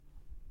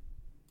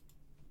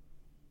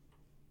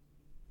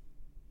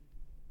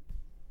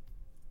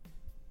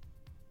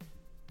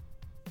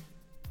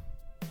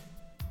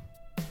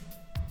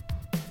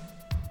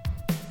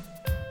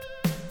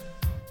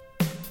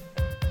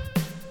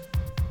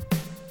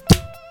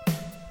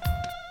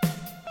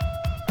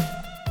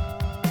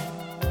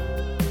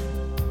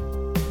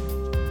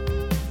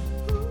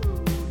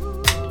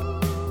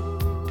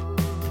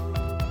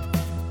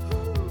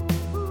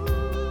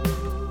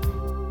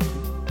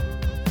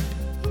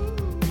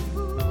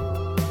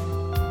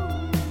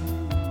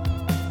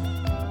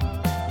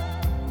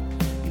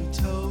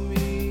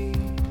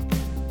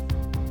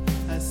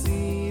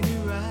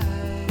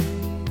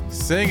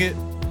Sing it.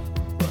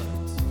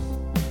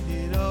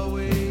 It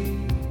always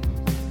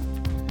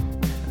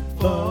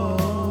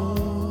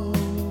falls.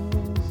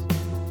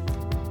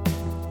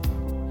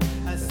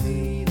 I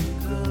seen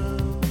him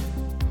come,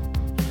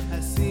 I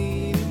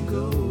seen him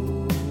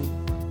go.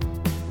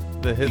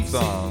 The hit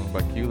song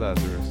by Q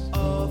Lazarus.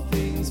 All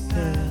things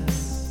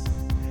pass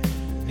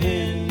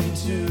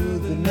into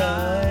the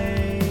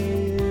night.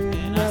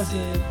 And I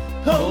said,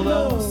 hold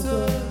on,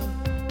 sir.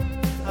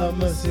 I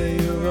must say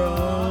you're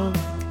wrong.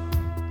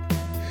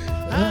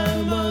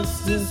 I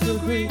must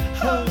disagree.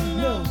 Oh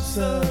no,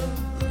 sir.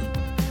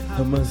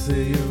 I must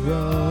say you're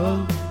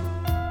wrong.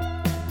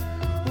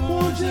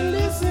 Won't you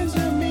listen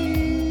to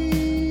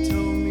me?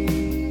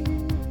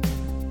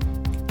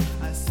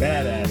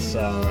 Badass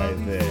song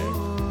right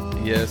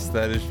there. Yes,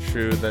 that is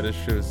true. That is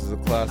true. This is a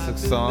classic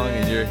song,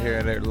 and you're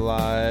hearing it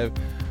live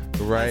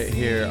right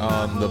here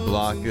on the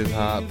Block is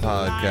Hot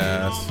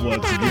podcast.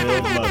 What's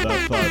good,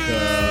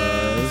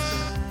 motherfuckers?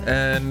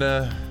 And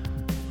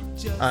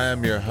I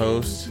am your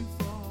host,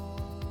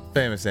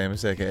 Famous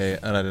Amos, aka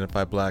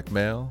Unidentified Black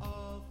Male,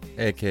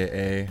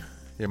 aka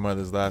Your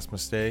Mother's Last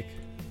Mistake,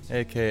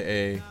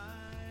 aka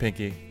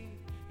Pinky,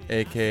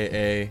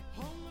 aka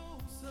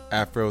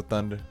Afro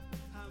Thunder.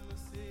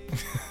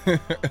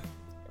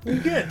 You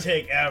can't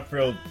take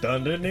Afro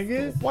Thunder,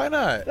 nigga. Why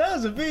not? That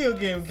was a video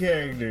game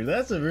character.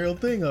 That's a real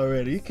thing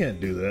already. You can't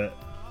do that.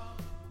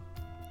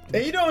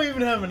 And you don't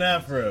even have an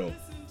afro.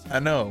 I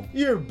know.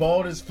 You're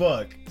bald as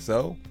fuck.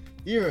 So?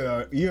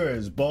 You're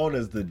as bald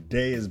as the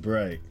day is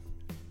bright.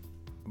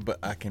 But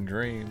I can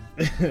dream.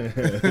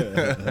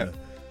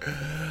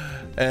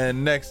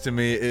 And next to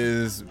me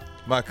is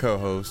my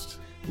co-host.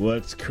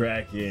 What's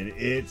cracking?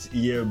 It's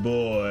your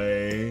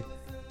boy,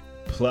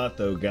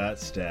 Plato Got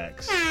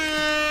Stacks,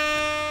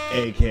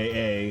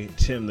 a.k.a.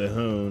 Tim the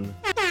Hoon,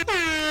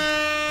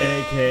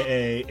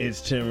 a.k.a.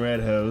 It's Tim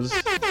Redhose,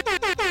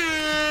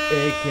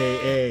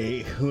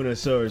 a.k.a.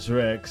 Hoonosaurus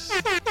Rex,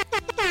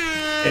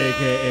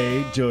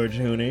 a.k.a. George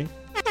Hooney,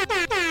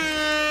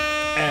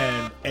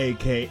 and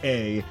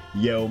a.k.a.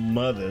 Yo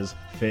Mother's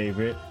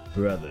favorite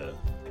brother.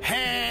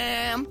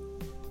 Ham.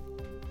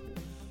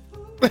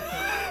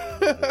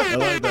 I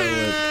like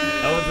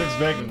that one. I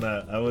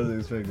wasn't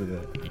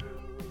expecting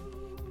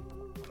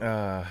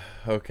that.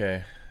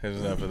 Okay. There's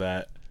enough of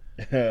that.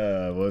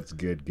 What's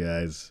good,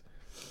 guys?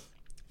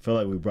 Feel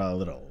like we brought a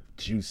little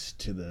juice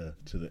to the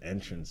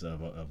entrance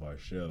of our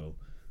show.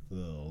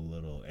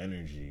 Little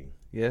energy.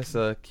 Yes,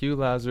 Q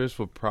Lazarus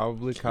will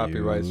probably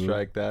copyright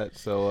strike that.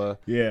 So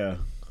Yeah.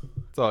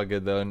 it's all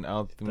good though, and I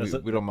don't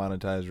think we don't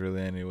monetize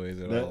really anyways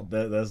at all.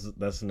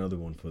 That's another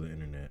one for the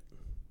internet.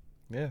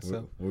 Yeah,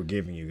 so We're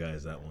giving you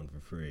guys that one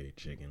for free,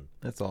 chicken.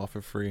 that's all for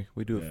free.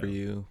 We do it for Yeah.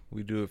 you.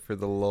 We do it for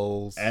the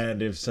lulz.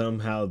 And if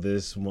somehow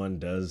this one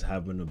does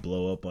happen to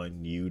blow up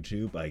on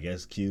YouTube, I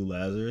guess Q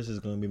Lazarus is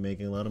going to be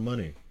making a lot of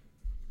money.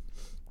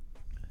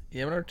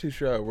 Yeah, I'm not too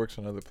sure how it works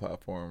on other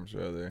platforms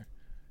or other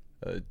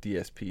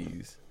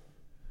DSPs.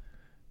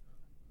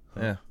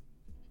 Yeah,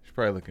 should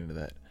probably look into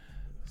that.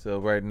 So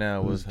right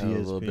now we'll Who's have a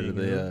little bit of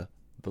DSPing,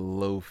 the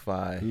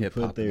lo-fi Who hip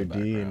hop put their in the D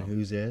in background.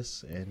 who's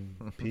S and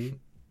P?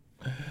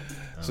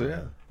 So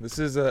yeah, this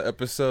is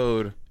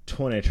episode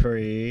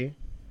 23.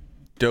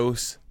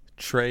 Dos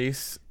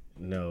Trace.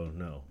 No.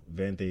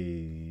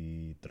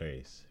 23.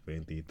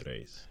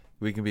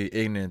 We can be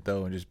ignorant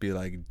though and just be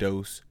like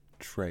Dos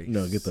Trace.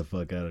 No, get the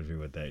fuck out of here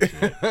with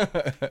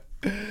that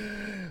shit.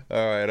 all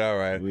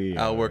right. We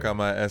I'll work are- on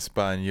my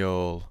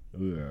Espanol.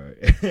 We are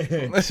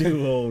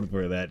too old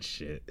for that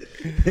shit.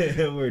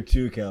 We're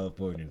too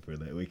Californian for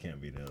that. We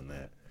can't be doing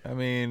that. I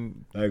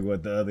mean, Like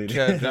what the other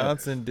Chad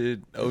Johnson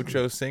did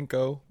Ocho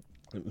Cinco.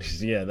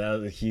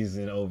 Yeah, he's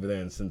over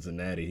there in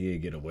Cincinnati.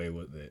 He'd get away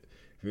with it.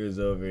 If he was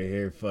over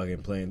here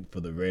fucking playing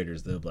for the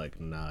Raiders, they'll be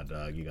like, nah,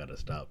 dog, you gotta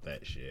stop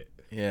that shit.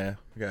 Yeah,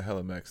 we got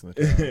hella Mex in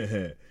the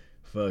town.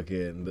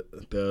 Fucking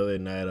the other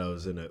night I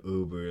was in an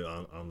Uber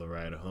on the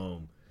ride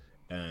home,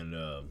 and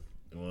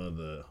one of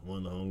the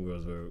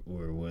homegirls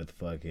were with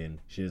fucking,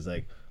 she was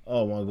like,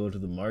 oh, I want to go to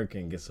the market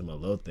and get some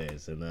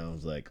elotes, and then I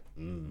was like,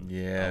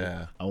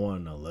 Yeah. I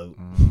want an elote.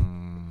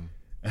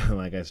 And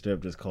like I straight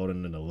up just called it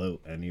an elote,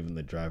 and even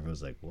the driver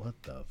was like,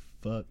 what the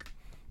fuck?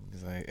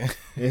 He's like,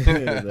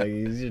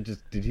 Like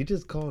did he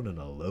just call it an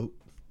elote?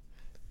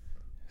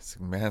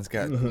 man's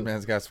got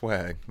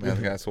swag. Man's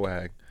got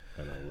swag.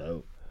 An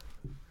elote.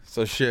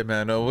 So shit,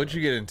 man. What'd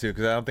you get into?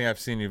 Because I don't think I've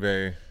seen you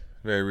very,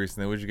 very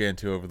recently. What'd you get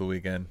into over the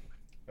weekend?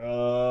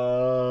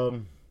 I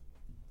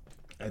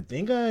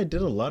think I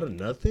did a lot of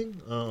nothing.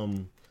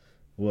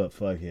 What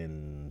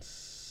fucking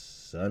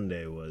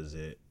Sunday was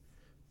it?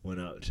 Went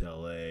out to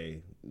LA,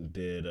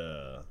 did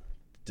a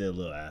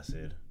little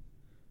acid.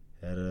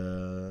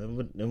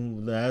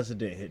 The acid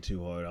didn't hit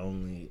too hard.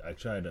 I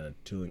tried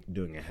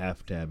doing a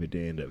half tab. It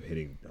didn't end up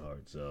hitting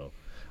hard. So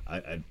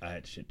I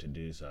had shit to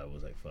do. So I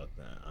was like, fuck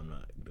that. I'm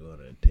not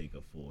gonna take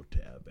a full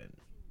tab, and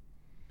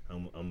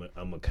I'm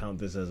gonna count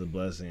this as a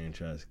blessing and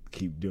try to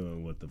keep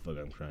doing what the fuck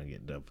I'm trying to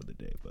get done for the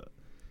day. But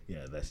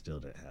yeah, that still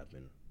didn't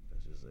happen.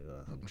 It's just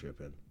like, I'm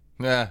tripping.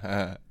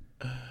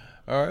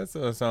 All right,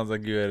 so it sounds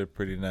like you had a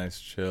pretty nice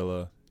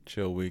chill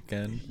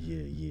weekend.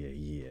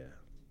 Yeah.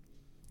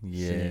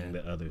 Yeah. Seeing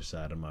the other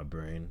side of my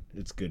brain.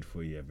 It's good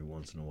for you every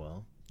once in a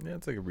while. Yeah,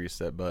 it's like a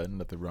reset button.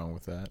 Nothing wrong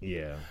with that.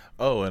 Yeah.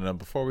 Oh, and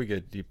before we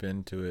get deep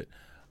into it,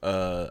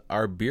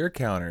 our beer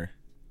counter.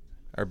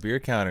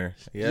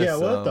 Yes, yeah,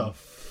 what the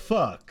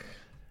fuck?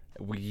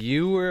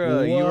 You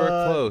were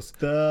close.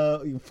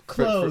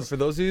 Close. For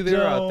those of you that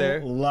are out there,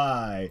 don't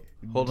lie.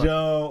 Hold on.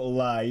 Don't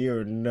lie.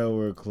 You're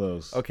nowhere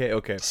close. Okay.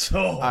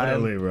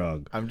 Totally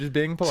wrong. I'm just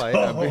being polite.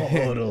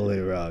 Totally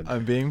wrong.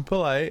 I'm being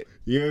polite.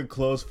 You're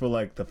close for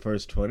like the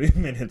first 20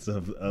 minutes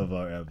of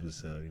our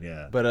episode.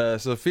 Yeah. But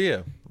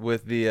Sophia,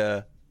 with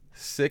the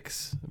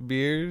 6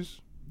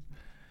 beers,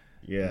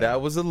 Yeah.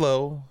 that was a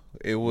low.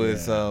 It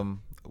was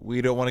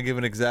we don't want to give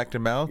an exact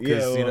amount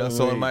because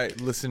someone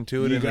might listen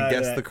to it and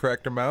guess the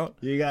correct amount.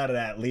 You gotta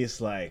at least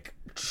like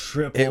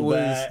triple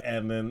that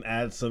and then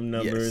add some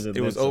numbers and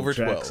it was over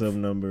 12.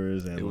 Some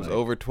numbers and it was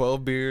over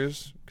 12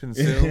 beers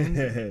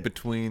consumed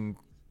between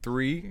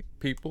 3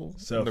 people.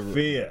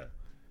 Sophia,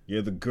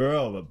 you're the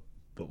girl,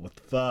 but what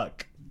the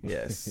fuck?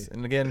 Yes,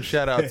 and again,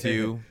 shout out to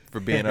you for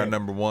being our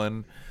number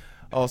one.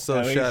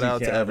 Also, shout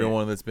out to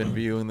everyone that's been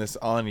viewing this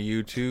on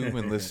YouTube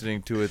and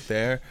listening to it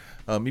there.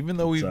 Even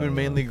though we've been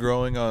mainly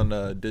growing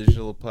on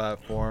digital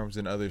platforms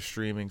and other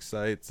streaming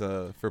sites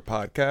for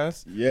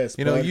podcasts, yes,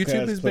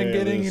 YouTube has been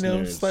getting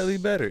listeners. slightly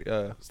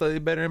better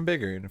and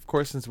bigger. And of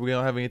course, since we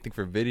don't have anything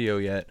for video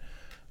yet,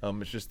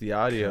 it's just the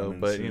audio. Coming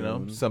but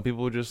soon. some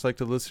people just like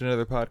to listen to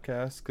other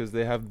podcasts because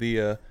they have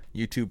the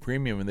YouTube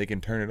Premium and they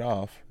can turn it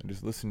off and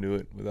just listen to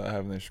it without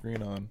having their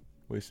screen on,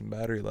 wasting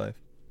battery life.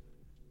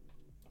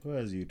 Who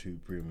has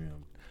YouTube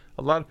Premium?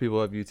 A lot of people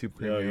have YouTube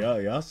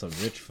Premium. Y'all some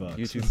rich fucks.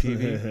 YouTube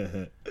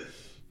TV.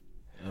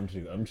 I'm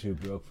too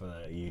broke for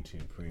that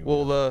YouTube Premium.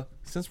 Well,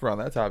 since we're on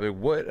that topic,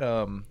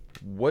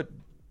 what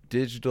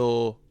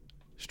digital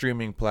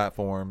streaming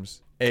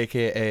platforms,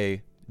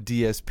 aka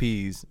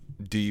DSPs,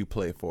 do you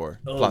play for?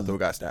 Plato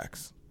Got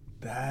Stacks.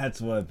 That's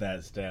what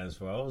that stands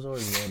for. I was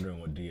always wondering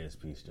what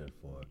DSP stood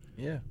for.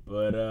 Yeah.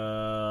 But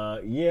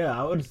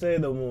I would say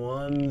the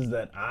ones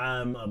that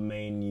I'm a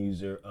main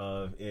user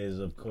of is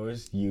of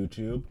course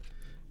YouTube.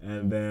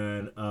 And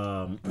then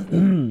I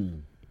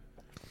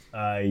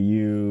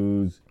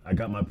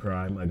got my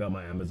Prime, I got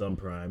my Amazon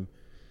Prime,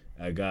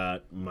 I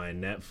got my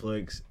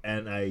Netflix,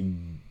 and I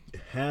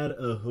had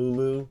a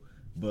Hulu,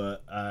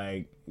 but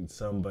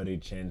somebody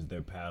changed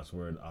their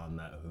password on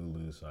that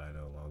Hulu, so I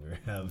no longer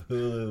have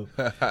Hulu.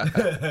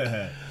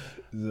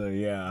 So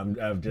yeah,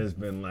 I've just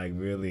been like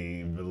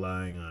really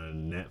relying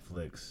on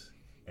Netflix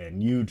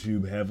and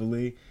YouTube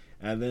heavily.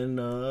 And then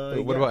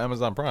what about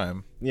Amazon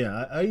Prime?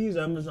 Yeah, I use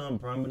Amazon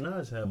Prime, but not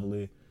as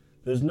heavily.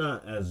 There's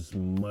not as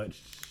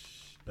much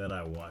that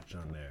I watch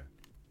on there.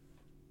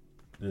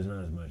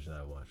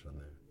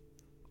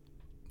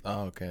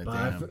 Oh, okay. But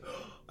Damn.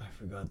 I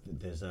forgot that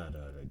there's that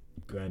the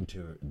Grand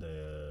Tour,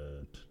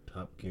 the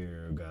Top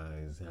Gear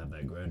guys have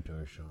that Grand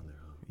Tour show on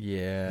there.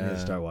 Yeah. I need to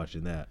start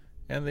watching that.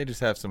 And they just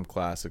have some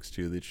classics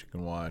too that you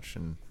can watch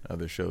and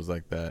other shows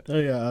like that. Oh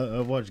yeah,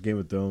 I've watched Game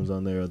of Thrones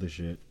on there. Other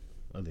shit.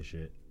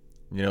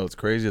 You know what's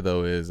crazy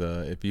though is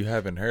if you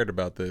haven't heard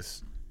about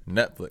this,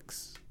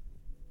 Netflix,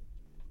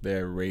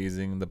 they're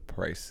raising the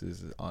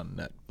prices on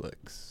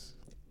Netflix.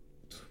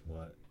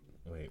 What?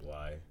 Wait,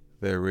 why?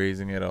 They're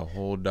raising it a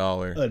whole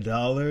 $1.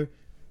 $1?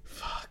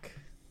 Fuck.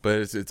 But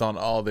it's on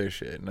all their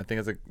shit, and I think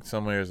it's like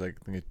somewhere it's like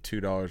I think it's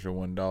 $2 or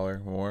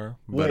 $1 more.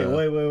 But,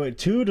 wait,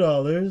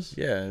 $2?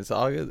 Yeah, it's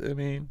all good. I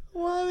mean,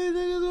 why do you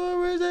think it's gonna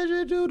raise that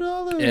shit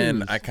 $2?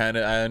 And I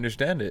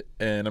understand it,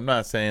 and I'm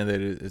not saying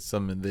that it's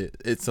something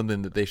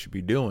that they should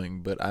be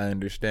doing, but I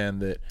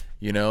understand that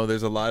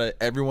there's a lot of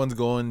everyone's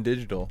going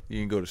digital. You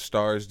can go to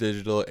Stars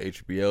Digital,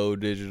 HBO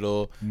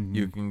Digital. Mm-hmm.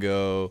 You can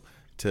go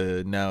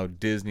to now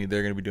Disney.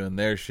 They're going to be doing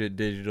their shit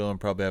digital and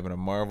probably having a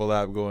Marvel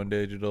app going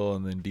digital,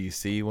 and then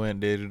DC went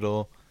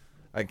digital.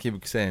 I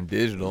keep saying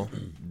digital.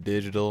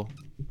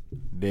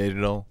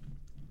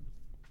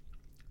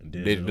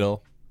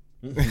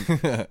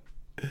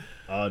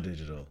 All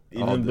digital.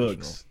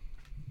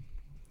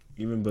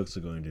 Even books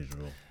are going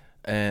digital.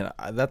 And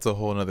that's a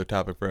whole nother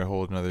topic for a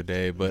whole nother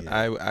day. But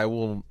yeah.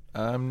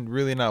 I'm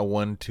really not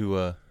one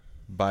to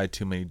buy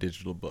too many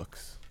digital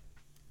books.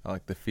 I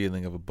like the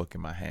feeling of a book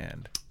in my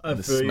hand.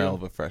 The smell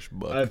of a fresh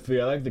book. I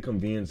like the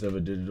convenience of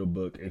a digital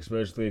book,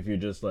 especially if you're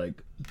just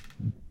like,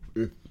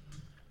 if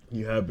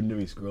you happen to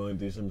be scrolling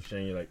through some shit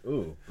and you're like,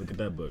 ooh, look at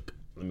that book.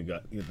 Let me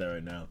get that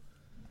right now.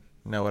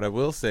 Now, what I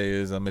will say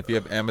is, if you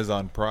have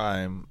Amazon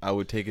Prime, I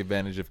would take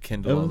advantage of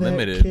Kindle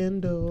Unlimited.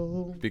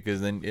 Kindle. Because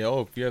then,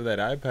 if you have that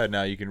iPad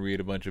now, you can read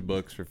a bunch of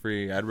books for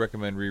free. I'd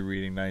recommend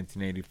rereading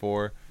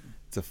 1984.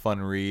 It's a fun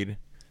read.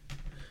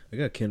 I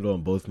got Kindle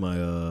on both my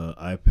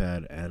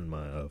iPad and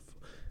my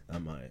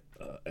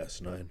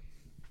S9.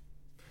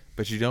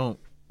 But you don't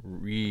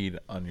read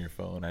on your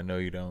phone. I know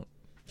you don't.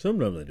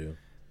 Sometimes I do.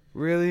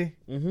 Really?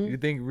 Mm-hmm. You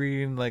think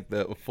reading like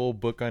the full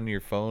book on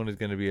your phone is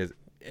going to be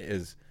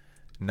as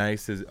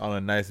nice as on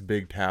a nice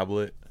big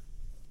tablet?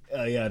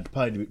 Yeah, it'd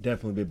probably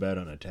definitely be better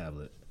on a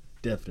tablet.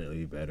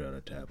 definitely better on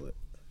a tablet.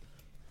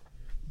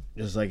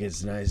 Just like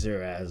it's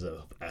nicer as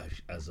a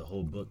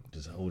whole book,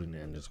 just holding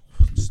it and just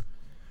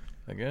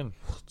again.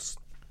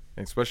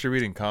 Especially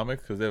reading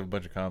comics, because they have a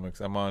bunch of comics.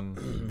 I'm on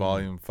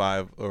volume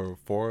 5 or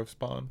 4 of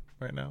Spawn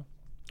right now.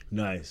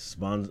 Nice.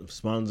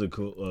 Spawn's a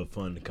cool,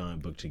 fun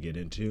comic book to get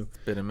into.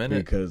 It's been a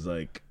minute. Because,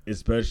 like,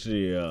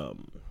 especially,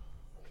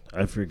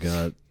 I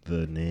forgot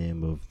the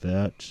name of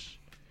that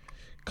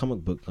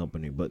comic book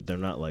company, but they're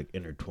not, like,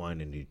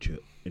 intertwined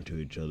into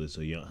each other, so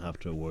you don't have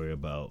to worry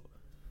about,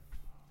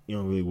 you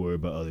don't really worry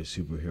about other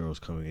superheroes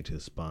coming into the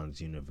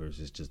Spawn's universe.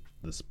 It's just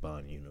the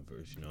Spawn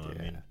universe, you know what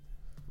I mean?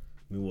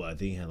 Well, I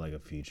think he had like a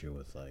feature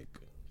with like.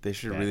 They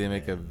should really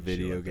make a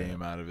video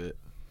game out of it.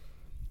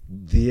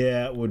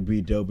 Yeah, it would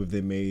be dope if they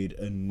made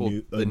a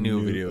new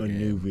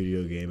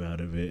video game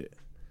out of it.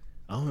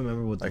 I don't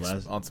remember what the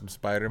last on some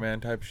Spider-Man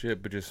type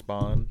shit, but just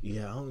Spawn.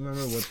 Yeah, I don't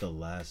remember what the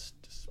last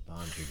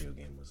Spawn video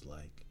game was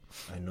like.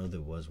 I know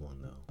there was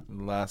one though.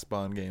 The last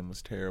Spawn game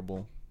was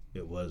terrible.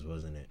 It was,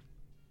 wasn't it?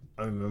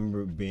 I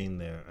remember being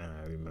there, and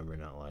I remember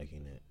not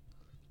liking it.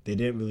 They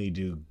didn't really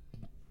do.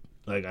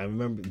 Like, I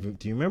remember,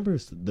 do you remember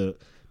the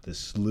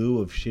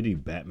slew of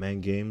shitty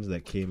Batman games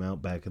that came out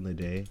back in the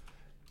day?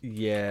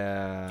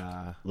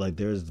 Yeah. Like,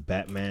 there's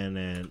Batman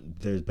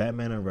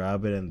and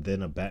Robin, and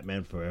then a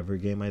Batman Forever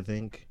game, I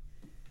think.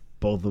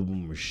 Both of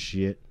them were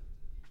shit.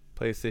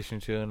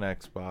 PlayStation 2 and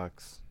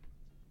Xbox.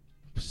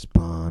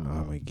 Spawn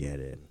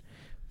Armageddon.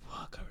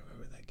 Fuck, I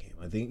remember that game.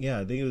 I think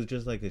it was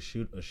just like a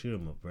shoot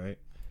 'em up, right?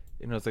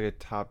 You know, it's like a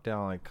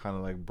top-down, like, kind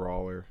of like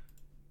brawler.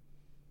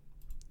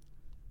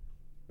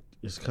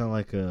 It's kind of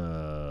like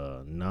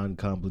a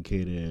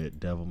non-complicated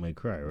Devil May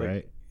Cry,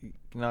 right?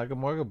 Like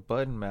more like a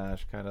button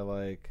mash, kind of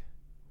like.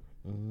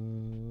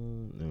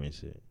 Let me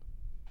see.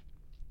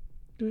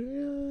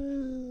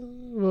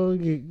 Well,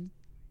 yeah,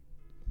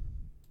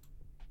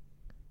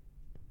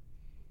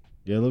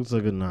 it looks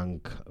like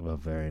a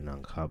very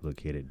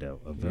non-complicated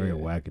very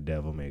wacky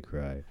Devil May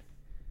Cry.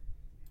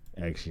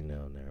 Actually,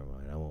 no, never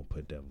mind. I won't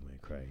put Devil May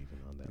Cry even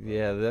on that.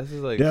 Yeah, this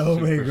is like Devil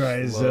May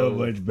Cry is so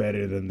much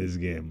better than this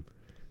game.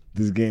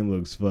 This game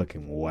looks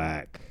fucking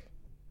whack.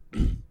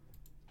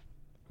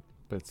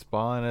 But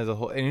Spawn as a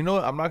whole, and you know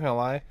what? I'm not gonna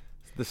lie,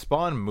 the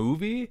Spawn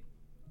movie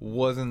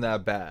wasn't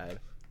that bad.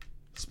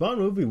 Spawn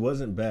movie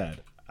wasn't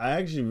bad. I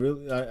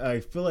actually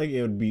I feel like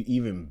it would be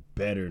even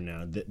better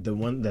now. The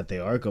one that they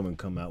are going to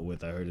come out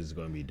with, I heard is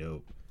going to be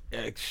dope.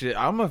 Yeah, shit,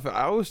 I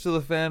was still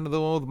a fan of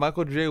the one with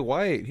Michael J.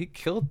 White. He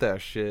killed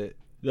that shit.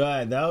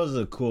 Yeah, that was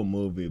a cool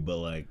movie, but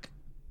like,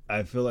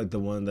 I feel like the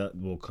one that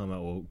will come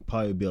out will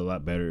probably be a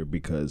lot better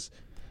because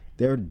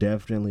they're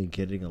definitely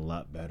getting a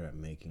lot better at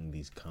making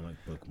these comic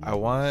book movies. I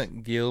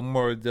want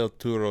Guillermo del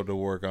Toro to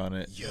work on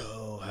it.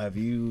 Yo, have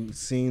you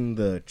seen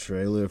the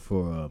trailer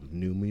for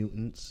New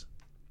Mutants?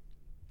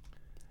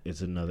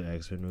 It's another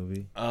X-Men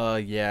movie.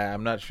 Yeah,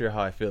 I'm not sure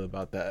how I feel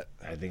about that.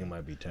 I think it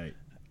might be tight.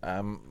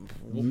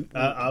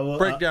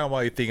 Break down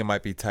why you think it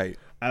might be tight.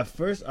 At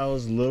first, I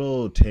was a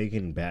little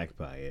taken back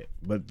by it,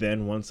 but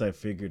then once I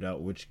figured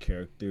out which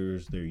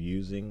characters they're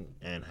using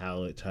and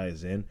how it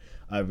ties in,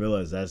 I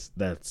realized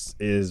that's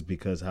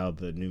because how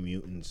the New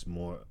Mutants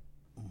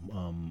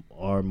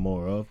are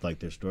more of, like,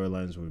 their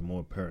storylines were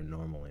more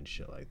paranormal and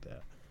shit like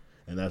that,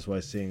 and that's why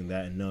seeing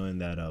that and knowing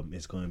that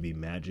it's going to be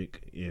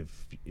Magic.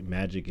 If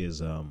Magic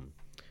is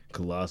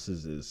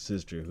Colossus's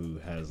sister, who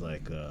has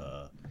like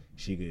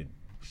she could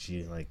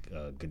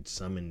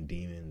summon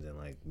demons and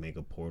like make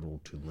a portal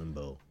to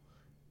Limbo.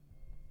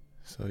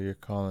 So you're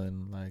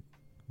calling like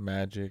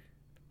Magic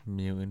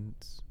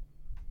mutants?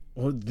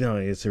 Well, no,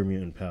 it's her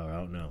mutant power. I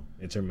don't know.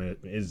 It's her.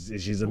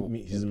 She's a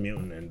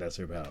mutant and that's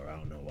her power. I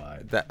don't know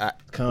why.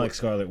 Kind of like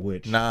Scarlet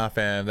Witch. Nah,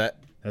 fam.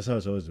 That's how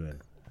it's always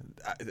been.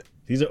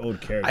 These are old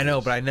characters. I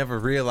know, but I never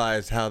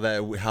realized how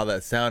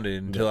that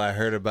sounded until I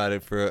heard about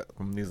it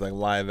from these like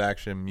live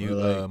action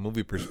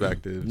movie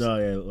perspectives. No,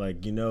 yeah,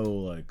 like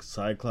like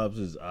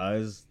Cyclops'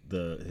 eyes,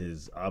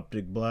 his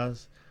optic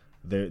blast,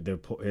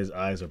 his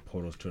eyes are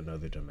portals to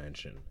another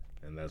dimension,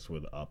 and that's where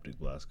the optic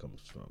blast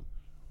comes from.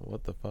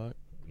 What the fuck?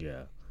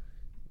 Yeah,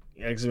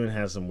 X-Men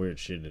has some weird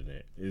shit in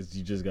it. You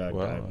just gotta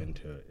dive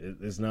into it.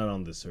 It's not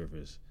on the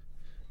surface.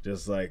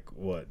 Just like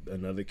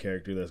another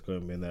character that's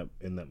going to be in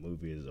that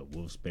movie is a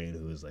Wolfsbane,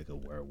 who is like a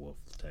werewolf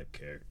type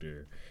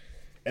character,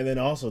 and then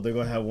also they're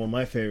going to have one of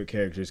my favorite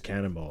characters,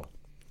 Cannonball.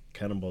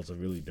 Cannonball's a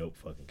really dope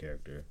fucking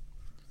character.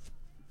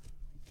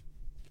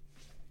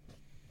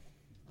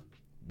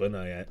 But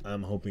no, yeah,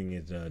 I'm hoping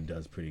it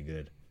does pretty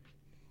good.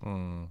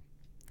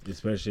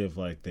 Especially if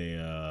like they.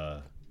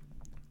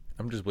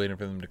 I'm just waiting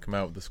for them to come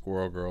out with the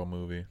Squirrel Girl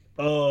movie.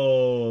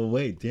 Oh,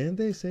 wait. Didn't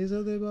they say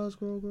something about a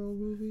Squirrel Girl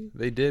movie?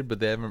 They did, but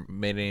they haven't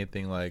made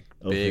anything like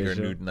big or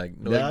new. Like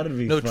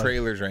no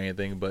trailers or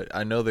anything, but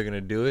I know they're going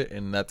to do it,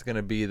 and that's going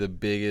to be the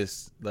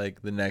biggest,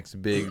 like the next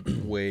big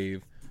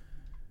wave.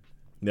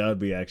 That would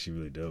be actually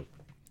really dope.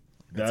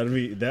 That'd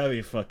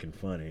be fucking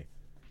funny.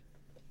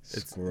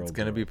 It's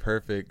gonna be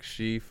perfect.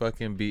 She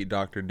fucking beat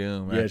Doctor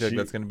Doom. I feel like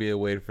that's gonna be a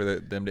way for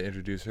them to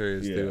introduce her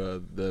is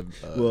through the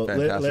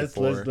Fantastic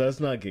Four. Let's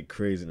not get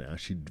crazy now.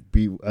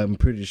 I'm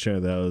pretty sure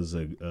that was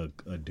a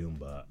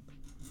Doombot.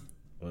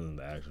 Wasn't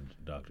the actual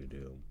Doctor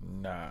Doom?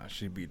 Nah,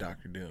 she beat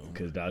Doctor Doom.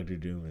 Because Doctor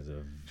Doom is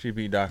she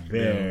beat Doctor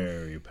Doom.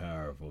 Very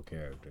powerful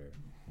character,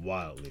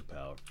 wildly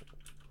powerful.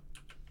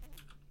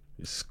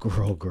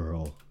 Squirrel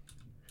Girl.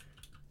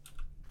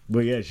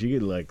 But yeah, she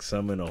could like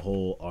summon a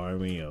whole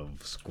army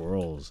of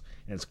squirrels,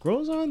 and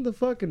squirrels aren't the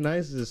fucking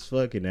nicest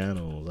fucking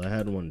animals. I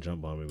had one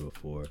jump on me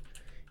before.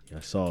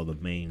 I saw the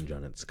mange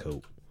on its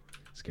coat.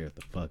 Scared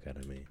the fuck out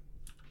of me.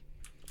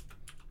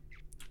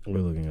 We're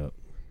looking up.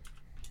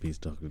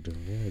 Beast Doctor Doom.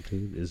 Yeah,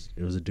 dude.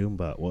 It was a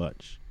Doombot.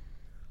 Watch.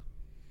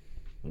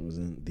 It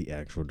wasn't the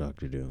actual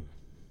Doctor Doom.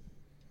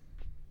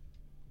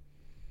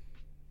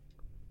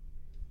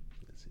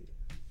 Let's see.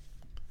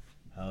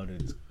 How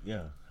did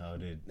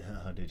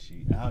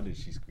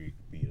she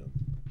beat him?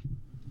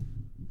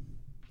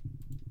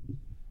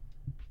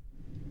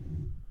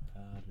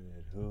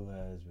 Who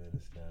has been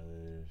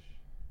established?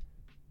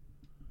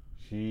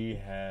 She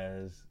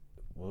has.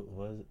 What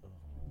was it?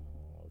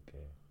 Oh,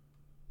 okay.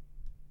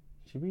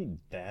 She beat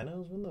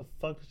Thanos? When the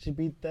fuck did she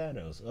beat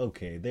Thanos?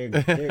 Okay, they're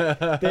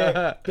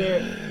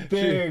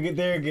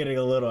getting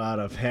a little out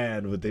of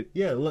hand with it.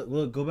 Yeah,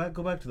 look, go back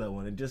to that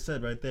one. It just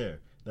said right there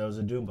that was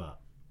a Doombot.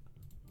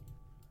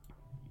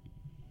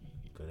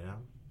 Go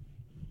down.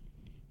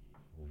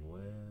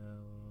 Well,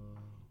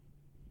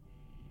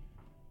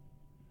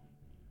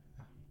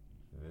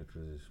 it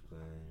was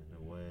explained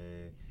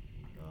away.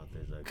 Oh,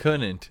 there's like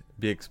couldn't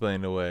be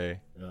explained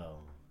away. Oh.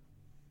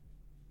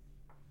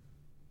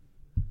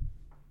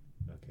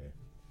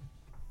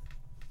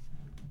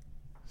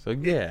 So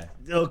yeah.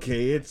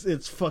 Okay,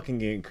 it's fucking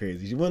getting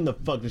crazy. When the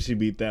fuck did she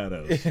beat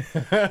Thanos?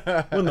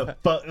 When the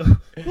fuck?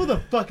 Who the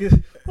fuck is?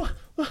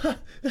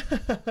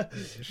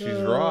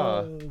 She's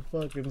raw.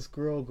 Fucking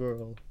Squirrel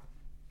Girl.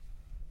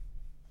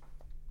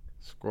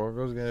 Squirrel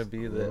Girl's gonna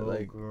be the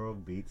like. Girl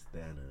beats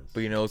Thanos.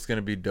 But you know what's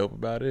gonna be dope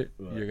about it?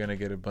 What? You're gonna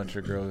get a bunch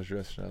of girls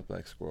dressed up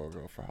like Squirrel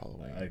Girl for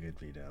Halloween. I could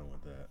be down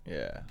with that.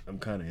 Yeah. I'm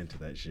kind of into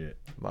that shit.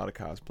 A lot of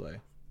cosplay.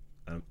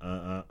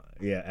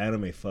 Yeah,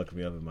 anime fucked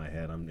me up in my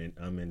head.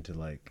 I'm into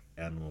like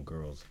animal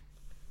girls.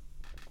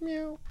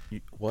 Meow.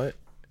 What?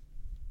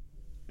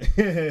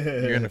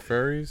 You're into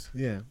furries?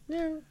 Yeah.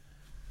 Meow.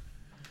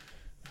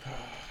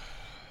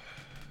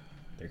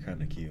 They're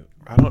kind of cute.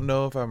 I don't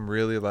know if I'm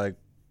really like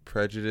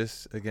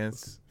prejudiced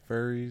against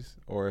furries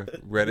or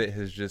if Reddit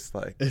has just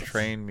like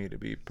trained me to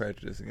be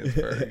prejudiced against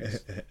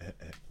furries.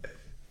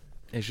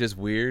 It's just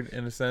weird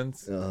in a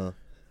sense.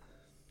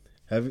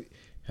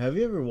 Have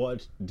you ever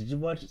watched? Did you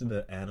watch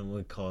the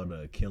anime called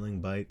Killing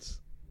Bites?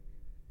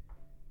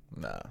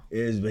 Nah.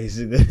 It was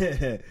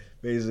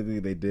basically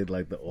they did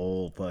like the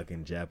old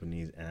fucking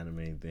Japanese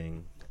anime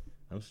thing.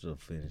 I'm still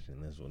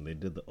finishing this one. They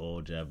did the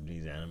old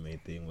Japanese anime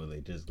thing where they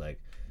just like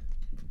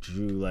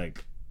drew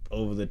like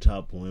over the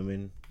top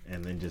women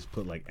and then just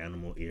put like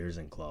animal ears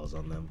and claws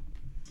on them.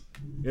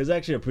 It was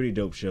actually a pretty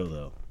dope show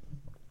though.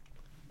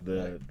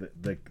 The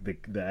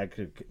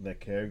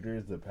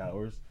characters, the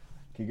powers.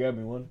 Can you grab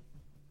me one?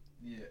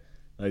 Yeah.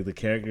 Like the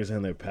characters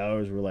and their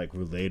powers were like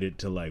related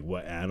to like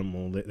what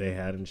animal they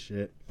had and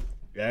shit.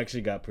 It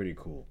actually got pretty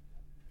cool.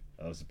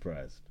 I was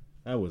surprised.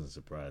 I wasn't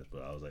surprised,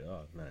 but I was like,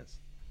 oh, nice.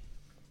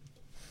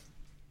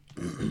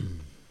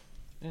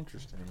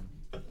 Interesting.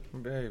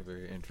 Very,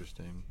 very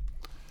interesting.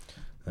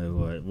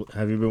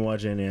 Have you been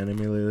watching any anime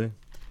lately?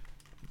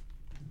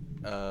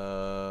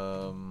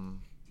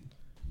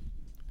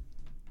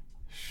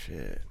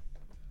 Shit.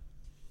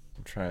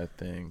 I'm trying to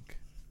think.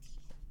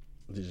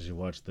 Did you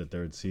watch the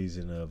third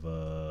season of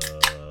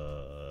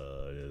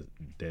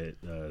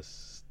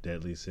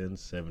Deadly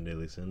Sins, 7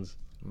 Deadly Sins?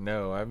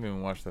 No, I haven't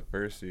even watched the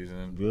first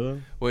season.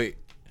 Really? Wait.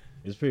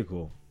 It's pretty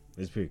cool.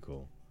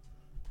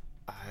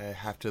 I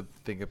have to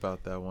think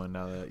about that one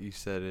now that you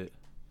said it.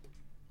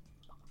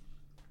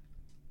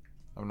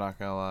 I'm not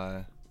gonna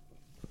lie.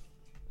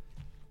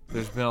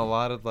 There's been a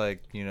lot of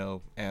like, you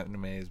know,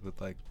 animes with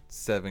like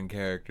 7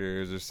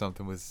 characters or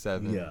something with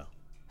 7. Yeah.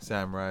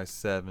 Samurai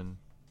 7.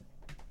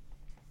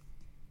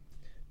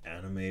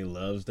 Anime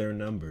loves their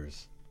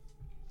numbers.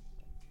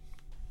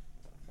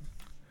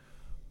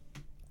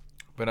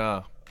 But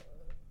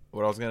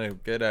what I was gonna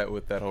get at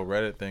with that whole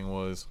Reddit thing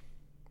was,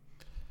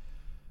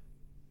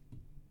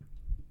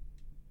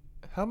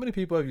 how many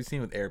people have you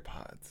seen with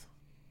AirPods?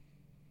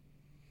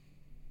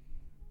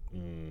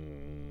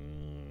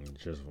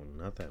 Just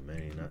not that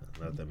many.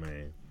 Not that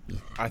many.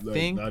 I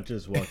think not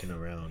just walking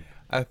around.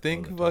 I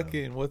think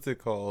fucking what's it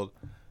called?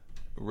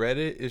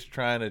 Reddit is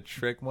trying to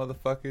trick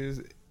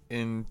motherfuckers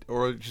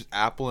or just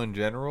Apple in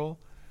general.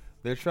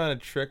 They're trying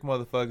to trick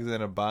motherfuckers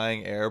into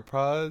buying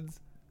AirPods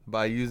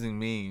by using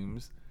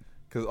memes.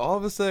 Cause all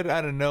of a sudden,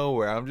 out of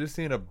nowhere, I'm just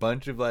seeing a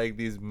bunch of like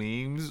these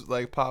memes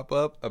like pop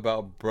up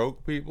about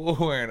broke people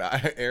wearing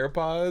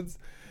AirPods.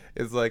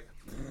 It's like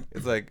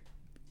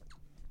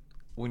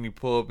when you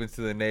pull up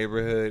into the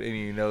neighborhood and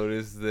you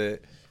notice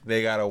that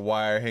they got a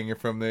wire hanging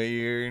from their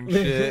ear and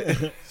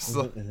shit.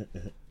 So,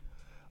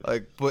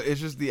 like, but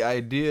it's just the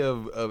idea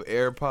of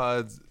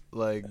AirPods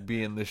like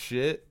being the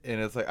shit,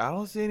 and it's like I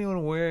don't see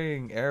anyone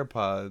wearing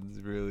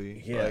AirPods really,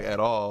 like at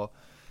all.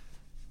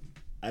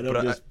 I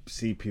don't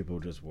see people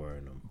just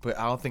wearing them. But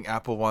I don't think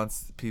Apple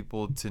wants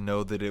people to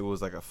know that it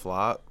was like a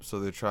flop, so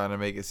they're trying to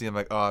make it seem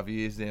like, oh, if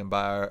you didn't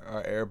buy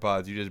our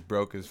AirPods, you just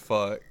broke as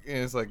fuck. And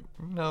it's like,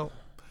 no,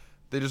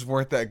 they just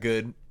weren't that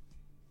good.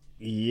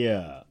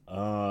 Yeah,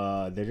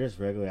 they're just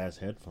regular ass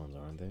headphones,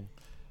 aren't they?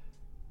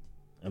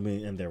 I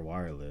mean, and they're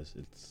wireless.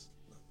 It's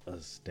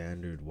a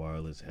standard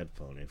wireless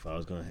headphone. If I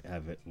was gonna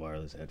have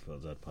wireless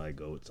headphones, I'd probably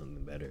go with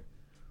something better.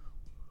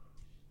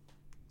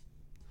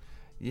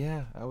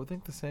 Yeah, I would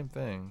think the same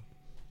thing.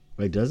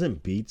 Like,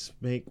 doesn't Beats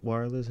make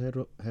wireless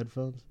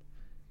headphones?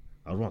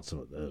 I want some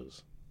of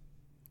those.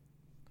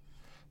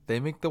 They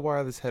make the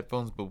wireless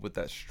headphones, but with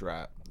that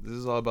strap. This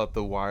is all about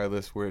the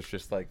wireless, where it's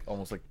just like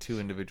almost like two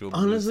individual.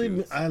 Honestly,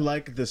 Bluetooths. I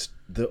like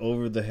the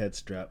over the head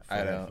strap for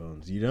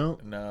headphones. You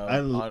don't? No.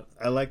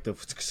 I like the.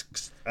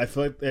 I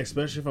feel like,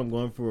 especially if I'm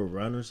going for a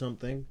run or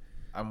something.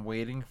 I'm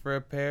waiting for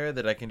a pair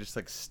that I can just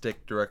like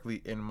stick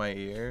directly in my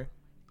ear.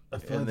 I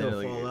feel like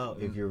they'll fall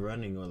out if you're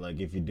running or like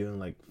if you're doing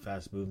like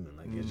fast movement.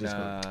 Like it's just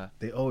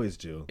they always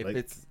do. If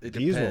like,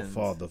 these will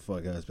fall the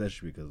fuck out,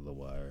 especially because of the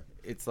wire.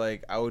 It's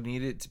like I would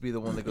need it to be the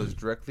one that goes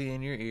directly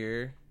in your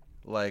ear,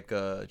 like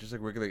just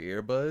like regular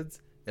earbuds,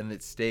 and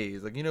it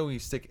stays. Like, you know, when you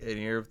stick an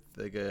ear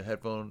like a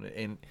headphone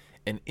in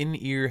an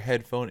in-ear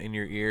headphone in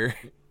your ear.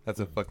 That's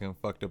a fucking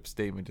fucked up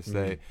statement to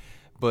say,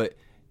 but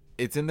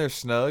it's in there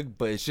snug,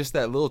 but it's just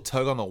that little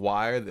tug on the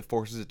wire that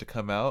forces it to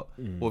come out.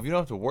 Well, if you don't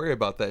have to worry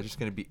about that, it's just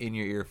going to be in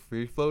your ear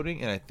free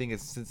floating. And I think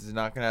since it's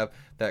not going to have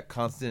that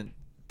constant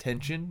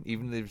tension,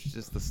 even if it's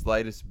just the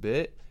slightest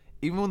bit,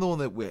 even the one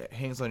that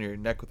hangs on your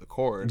neck with a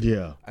cord,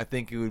 I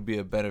think it would be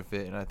a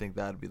benefit. And I think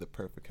that would be the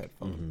perfect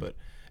headphones. But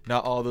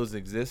not all those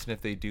exist. And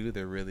if they do,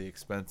 they're really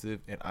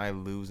expensive. And I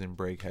lose and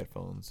break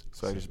headphones.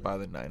 So I just buy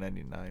the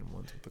 $9.99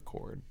 ones with the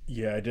cord.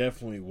 Yeah, I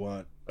definitely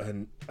want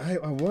I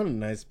want a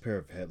nice pair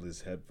of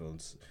headless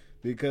headphones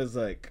because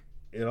like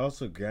it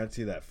also grants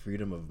you that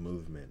freedom of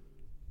movement.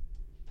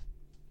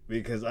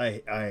 Because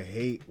I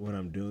hate when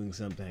I'm doing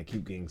something I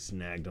keep getting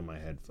snagged on my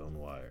headphone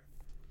wire.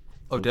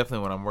 Oh,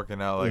 definitely when I'm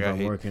working out. Like, if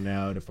I'm working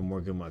out, if I'm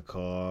working my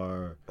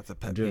car, that's a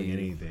pet doing peeve.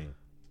 Anything.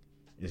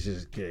 It's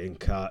just getting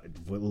caught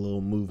with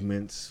little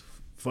movements.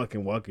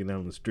 Fucking walking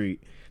down the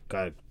street,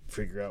 gotta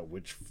figure out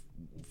which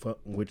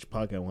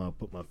pocket I want to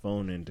put my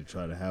phone in to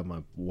try to have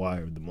my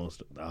wire the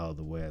most out of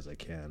the way as I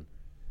can.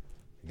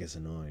 It gets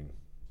annoying.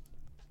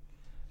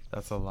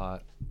 That's a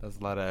lot. That's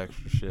a lot of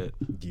extra shit.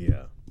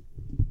 Yeah.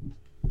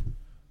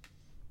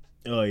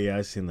 Oh yeah,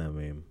 I seen that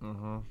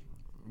meme.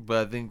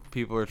 But I think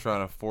people are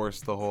trying to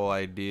force the whole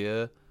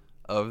idea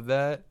of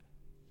that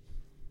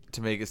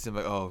to make it seem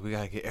like, oh, we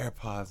gotta get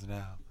AirPods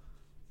now.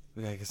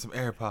 We gotta get some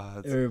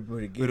AirPods.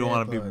 Everybody get We don't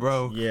want to be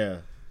broke. Yeah.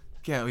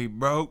 Can't be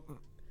broke.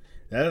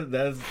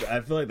 That's. I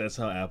feel like that's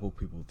how Apple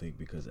people think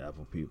because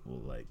Apple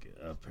people like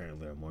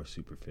apparently are more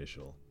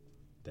superficial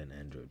than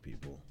Android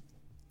people.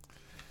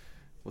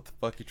 What the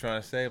fuck you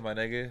trying to say, my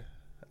nigga?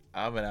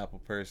 I'm an Apple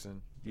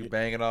person. You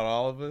banging on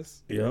all of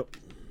us? Yep.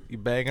 You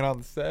banging on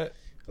the set?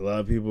 A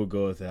lot of people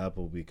go with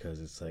Apple because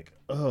it's like,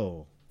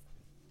 oh,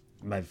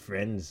 my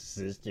friend's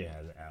sister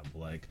has an Apple.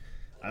 Like,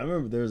 I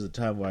remember there was a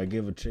time where I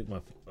gave a chick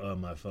my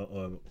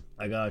phone.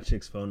 I got a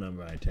chick's phone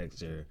number. I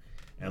texted her,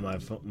 and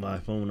my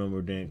phone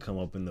number didn't come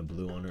up in the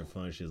blue on her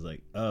phone. She was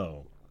like,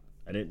 "Oh,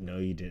 I didn't know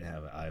you didn't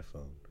have an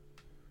iPhone."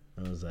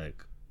 I was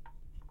like,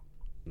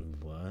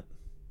 "What?"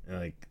 And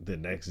like the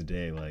next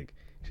day, like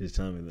she was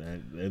telling me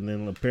that, and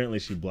then apparently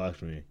she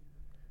blocked me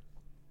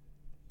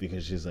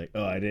because she's like,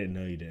 "Oh, I didn't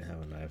know you didn't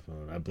have an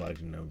iPhone. I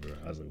blocked your number."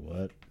 I was like,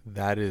 "What?"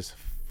 That is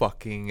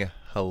fucking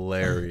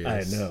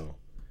hilarious. I know,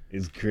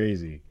 it's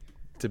crazy.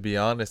 To be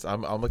honest,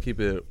 I'm gonna keep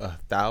it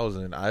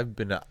 1,000. I've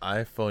been an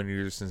iPhone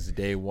user since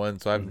day one,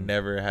 so I've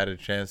never had a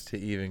chance to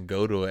even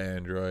go to an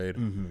Android.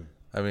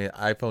 I mean,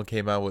 iPhone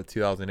came out with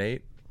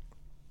 2008,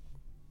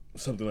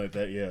 something like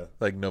that. Yeah,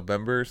 like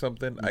November or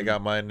something. I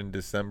got mine in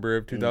December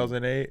of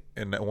 2008,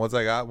 and once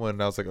I got one,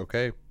 I was like,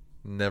 okay,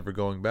 never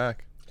going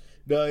back.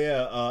 No,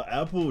 yeah,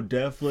 Apple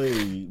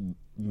definitely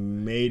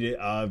made it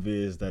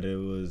obvious that it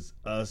was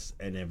us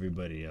and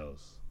everybody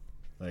else.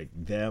 Like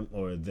them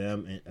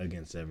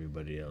against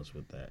everybody else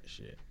with that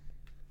shit.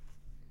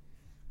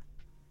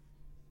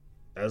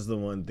 That's the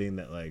one thing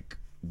that like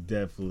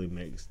definitely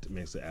makes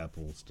the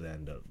Apple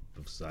stand up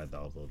beside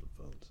all the other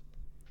phones.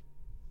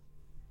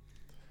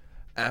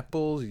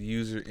 Apple's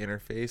user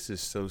interface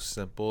is so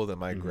simple that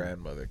my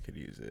grandmother could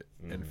use it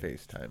and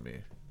FaceTime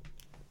me.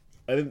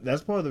 I think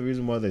that's part of the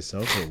reason why they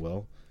sell so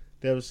well.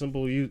 They have a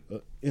simple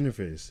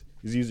interface.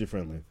 It's user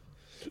friendly.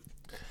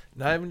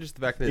 Not even just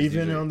the fact that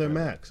even on their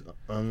Macs,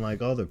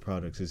 unlike other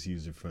products, it's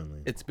user friendly.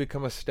 It's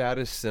become a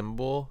status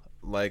symbol,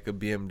 like a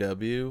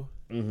BMW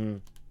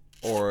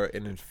or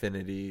an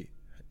Infiniti.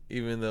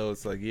 Even though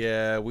it's like,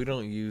 yeah, we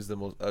don't use the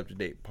most up to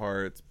date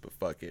parts, but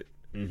fuck it,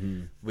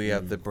 We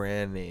have the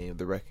brand name,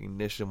 the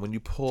recognition. When you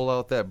pull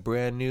out that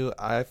brand new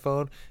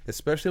iPhone,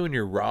 especially when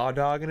you're raw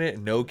dogging it,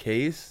 no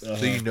case, so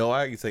you know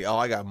it's like, oh,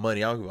 I got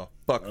money. I don't give a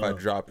fuck if I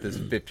drop this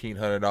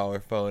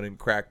 $1,500 phone and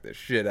crack the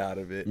shit out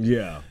of it.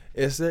 Yeah.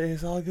 It's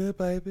all good,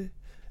 baby.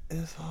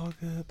 It's all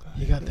good, baby.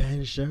 You got the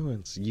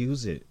insurance.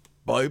 Use it.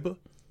 Baby.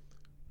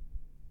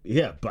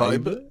 Yeah,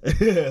 baby.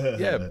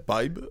 Yeah,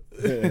 baby.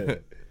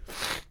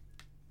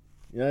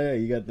 Yeah,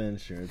 you got the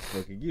insurance.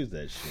 Fucking use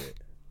that shit.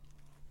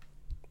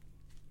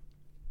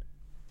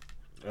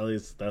 At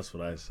least that's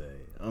what I say.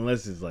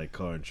 Unless it's like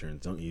car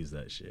insurance, don't use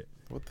that shit.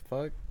 What the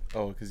fuck?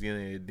 Oh, because you're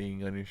gonna get a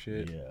ding on your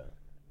shit? Yeah.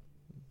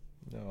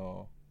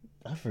 No.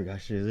 I forgot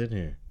she was in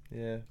here.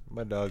 Yeah,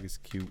 my dog is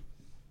cute.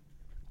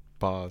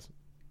 Pause.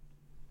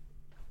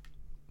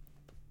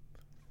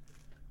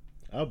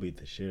 I'll beat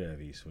the shit out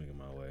of you swinging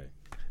my way.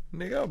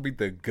 Nigga, I'll beat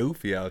the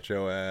goofy out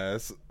your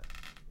ass.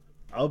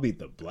 I'll beat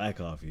the black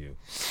off you.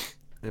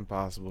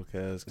 Impossible,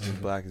 cuz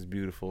black is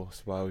beautiful,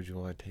 so why would you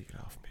want to take it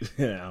off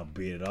me? I'll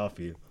beat it off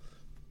you.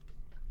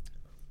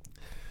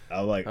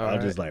 I'll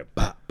just like,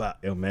 bop, bop.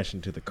 It'll mesh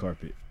into the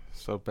carpet.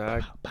 So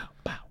back. Bow,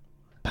 bow,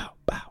 bow,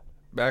 bow.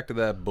 Back to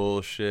that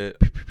bullshit,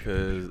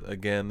 because,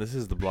 again, this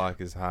is The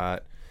Block is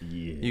Hot.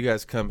 Yeah. You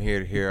guys come here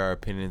to hear our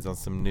opinions on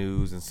some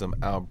news and some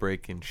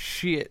outbreak and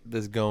shit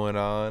that's going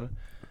on.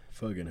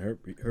 Fucking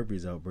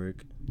herpes outbreak.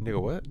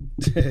 Nigga, what?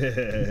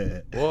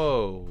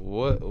 Whoa,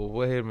 what?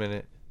 Wait a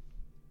minute.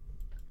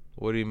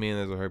 What do you mean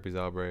there's a herpes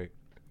outbreak?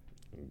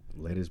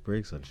 Latest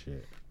breaks on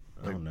shit.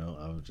 I don't know.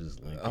 I was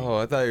just like, oh,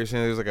 I thought you were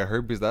saying there's like a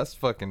herpes. That's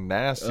fucking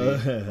nasty.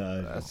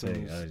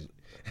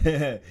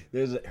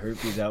 There's a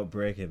herpes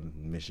outbreak in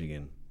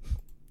Michigan.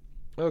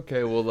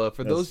 Okay, well,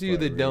 for those of you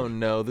that don't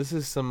know, this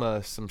is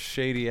some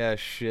shady ass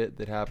shit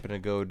that happened to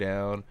go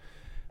down.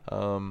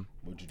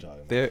 What you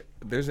talking about?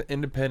 There's an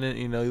independent,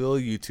 little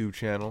YouTube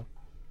channel,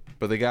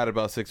 but they got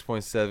about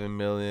 6.7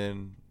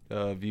 million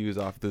views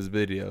off this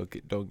video.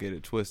 Don't get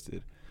it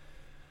twisted.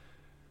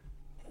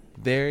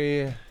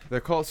 They're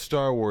called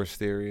Star Wars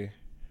Theory,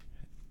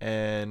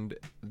 and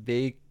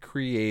they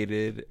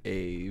created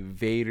a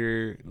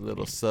Vader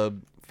little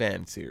sub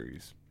fan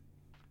series.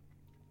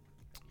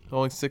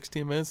 Only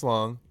 16 minutes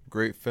long.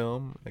 Great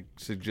film. I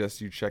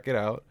suggest you check it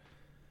out.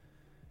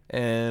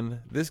 And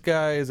this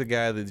guy is a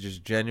guy that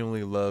just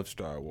genuinely loves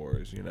Star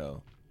Wars,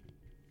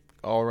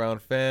 all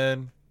around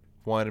fan,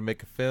 wanted to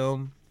make a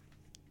film,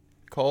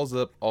 calls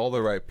up all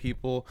the right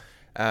people,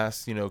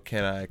 asks,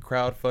 can I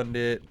crowdfund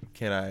it?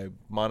 Can I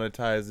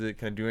monetize it?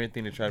 Can I do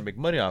anything to try to make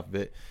money off of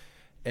it?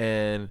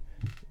 And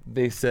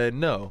they said,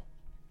 no,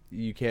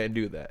 you can't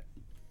do that.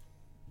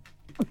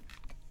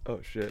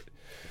 Oh, shit.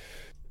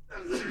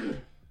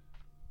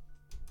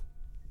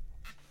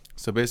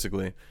 So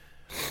basically,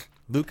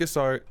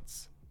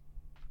 LucasArts.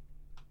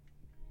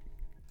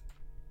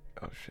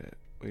 Oh shit!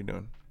 What are you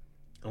doing?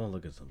 I want to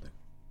look at something.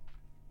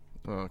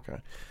 Oh, okay.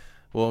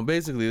 Well,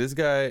 basically, this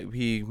guy,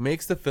 he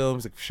makes the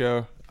films. Like,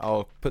 sure,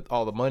 I'll put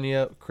all the money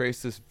up,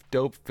 creates this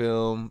dope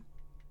film,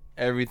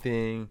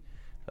 everything.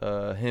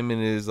 Him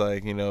and his he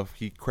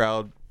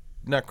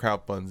not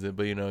crowdfunds it,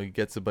 but he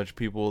gets a bunch of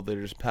people that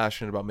are just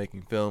passionate about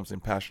making films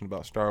and passionate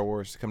about Star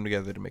Wars to come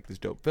together to make this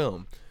dope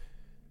film.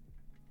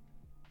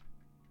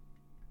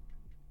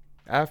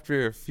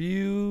 After a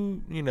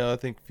few, I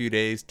think a few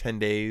days, 10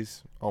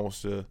 days,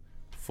 almost a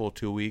full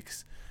 2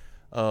 weeks,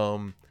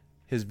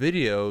 his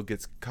video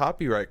gets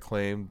copyright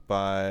claimed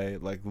by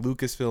like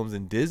Lucasfilms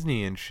and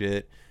Disney and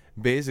shit,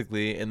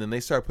 basically, and then they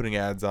start putting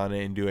ads on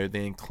it and do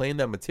everything and claim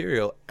that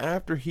material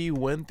after he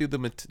went through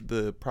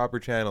the proper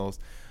channels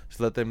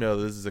to let them know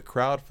this is a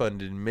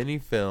crowdfunded mini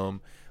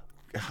film,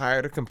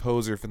 hired a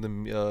composer for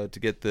the to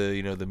get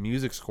the the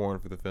music scoring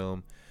for the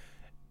film,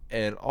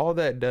 and all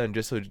that done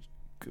just so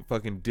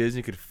fucking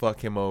Disney could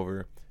fuck him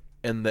over.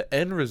 And the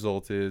end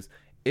result is,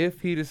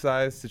 if he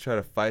decides to try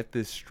to fight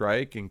this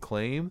strike and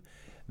claim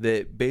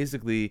that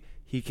basically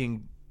he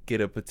can get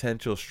a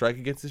potential strike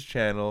against his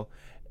channel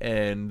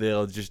and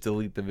they'll just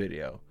delete the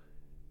video,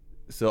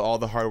 so all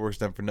the hard work's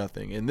done for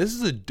nothing. And this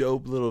is a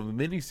dope little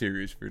mini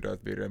series for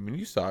Darth Vader. I mean,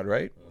 you saw it,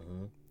 right?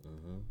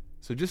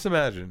 So just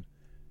imagine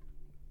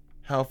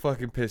how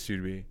fucking pissed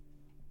you'd be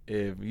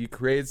if you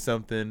created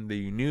something that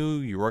you knew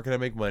you weren't gonna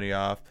make money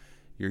off.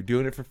 You're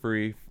doing it for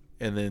free,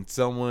 and then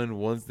someone,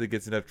 once that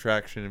gets enough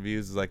traction and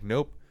views, is like,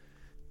 nope,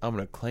 I'm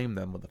going to claim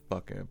that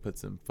motherfucker and put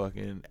some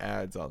fucking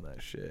ads on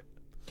that shit.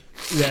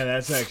 Yeah,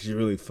 that's actually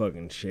really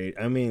fucking shade.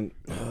 I mean,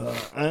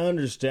 I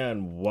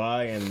understand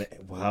why and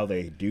how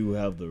they do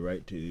have the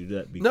right to do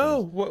that. Because no,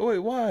 wait,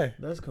 why?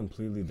 That's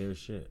completely their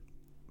shit.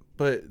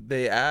 But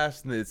they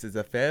asked, and this is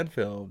a fan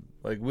film.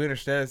 Like, we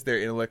understand it's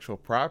their intellectual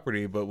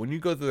property, but when you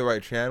go through the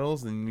right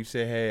channels and you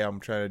say, hey, I'm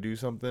trying to do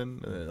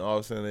something, and then all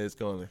of a sudden it's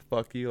going like,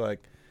 fuck you,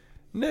 like,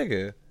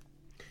 nigga.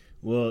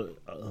 Well,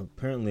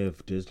 apparently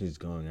if Disney's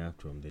going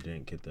after them, they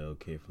didn't get the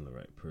okay from the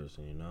right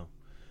person,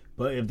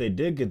 But if they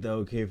did get the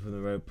okay from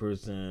the right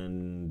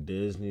person,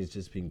 Disney's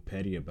just being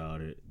petty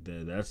about it,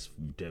 that's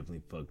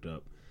definitely fucked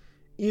up.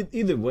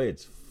 Either way,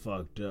 it's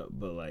fucked up,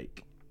 but,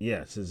 like,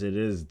 yeah, since it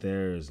is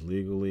theirs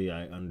legally,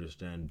 I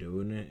understand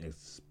doing it,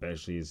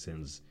 especially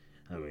since,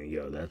 I mean,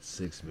 yo, that's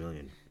 6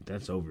 million.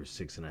 That's over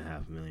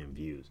 6.5 million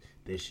views.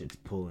 This shit's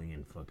pulling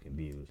in fucking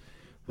views.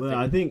 Well,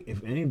 I think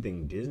if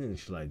anything, Disney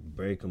should like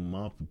break them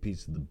off a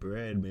piece of the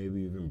bread.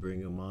 Maybe even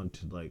bring them on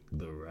to like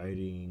the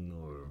writing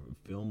or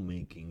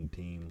filmmaking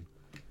team.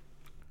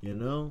 You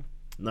know,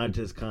 not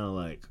just kind of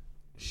like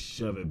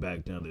shove it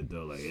back down the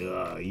throat. Like,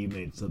 you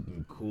made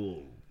something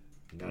cool.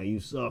 Now you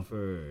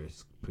suffer.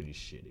 It's pretty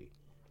shitty.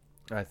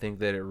 I think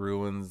that it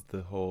ruins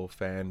the whole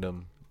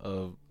fandom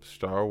of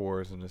Star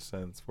Wars in a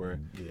sense where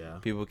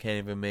people can't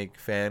even make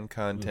fan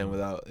content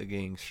without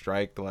getting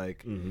striked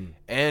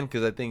and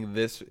because I think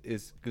this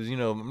is because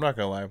I'm not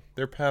gonna lie,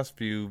 their past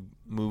few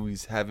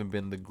movies haven't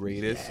been the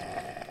greatest.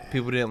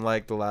 People didn't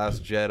like The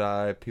Last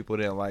Jedi, people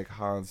didn't like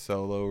Han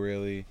Solo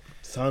really.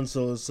 Han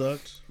Solo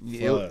sucked.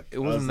 It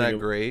wasn't that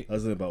great. I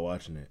was thinking about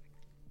watching it.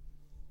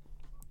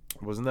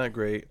 Wasn't that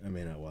great? I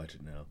may not watch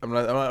it now. I'm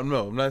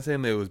not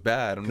saying that it was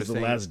bad. I'm just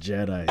saying The Last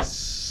Jedi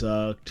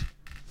sucked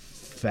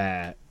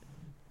fat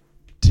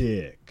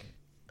dick.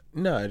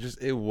 No,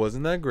 it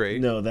wasn't that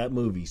great. No, that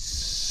movie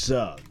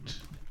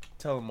sucked.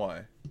 Tell them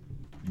why.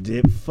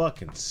 It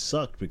fucking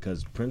sucked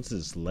because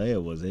Princess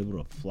Leia was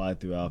able to fly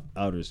through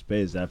outer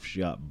space after she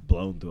got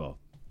blown through a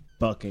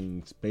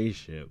fucking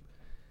spaceship.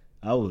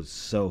 I was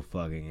so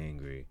fucking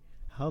angry.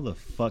 How the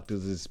fuck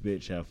does this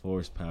bitch have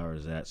force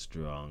powers that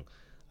strong?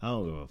 I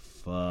don't give a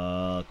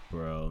fuck,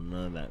 bro.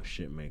 None of that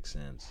shit makes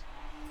sense.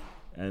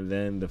 And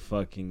then the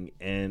fucking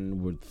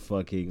end with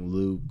fucking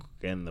Luke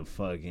and the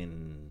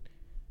fucking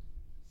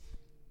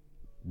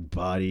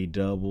body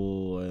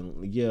double and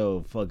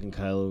fucking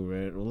Kylo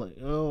Ren. Like,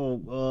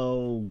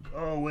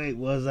 wait,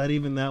 was that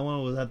even that one?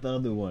 Or was that the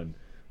other one?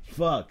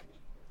 Fuck.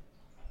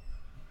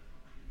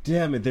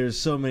 Damn it, there's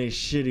so many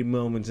shitty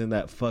moments in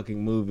that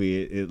fucking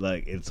movie.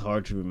 It's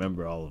hard to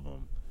remember all of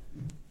them.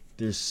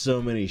 There's so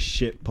many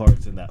shit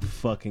parts in that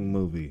fucking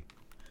movie.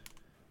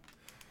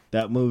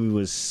 That movie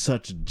was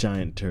such a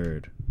giant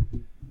turd.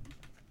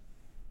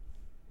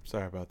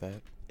 Sorry about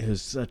that. It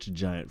was such a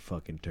giant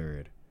fucking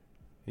turd.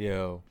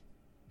 Yo.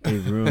 They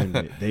ruined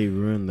it. They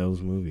ruined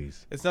those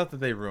movies. It's not that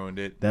they ruined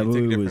it. That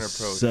movie was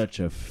such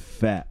a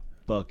fat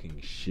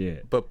fucking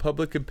shit. But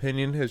public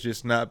opinion has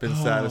just not been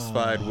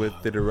satisfied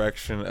with the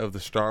direction of the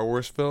Star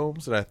Wars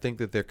films, and I think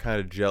that they're kind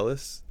of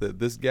jealous that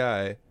this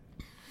guy,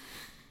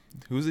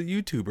 who's a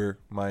YouTuber,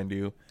 mind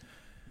you,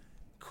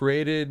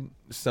 created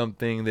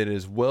something that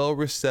is well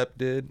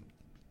received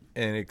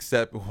and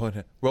accepted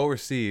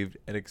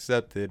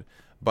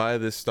by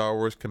this Star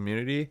Wars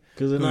community.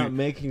 Because they're not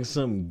making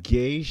some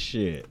gay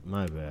shit.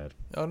 My bad.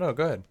 Oh no,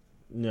 go ahead.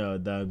 No,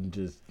 I'm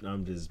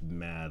just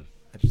mad.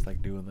 I just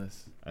like doing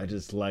this.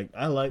 Because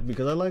I like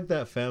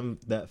that fan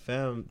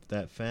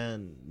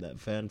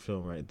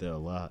film right there a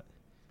lot.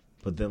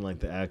 But then like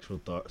the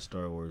actual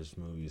Star Wars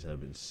movies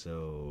have been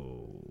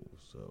so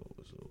bad.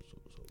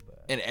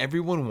 And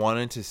everyone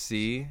wanted to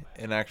see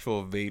an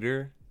actual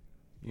Vader,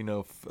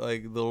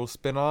 like little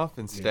spinoff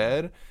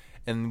instead. Yeah.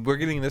 And we're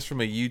getting this from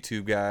a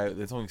YouTube guy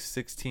that's only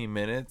 16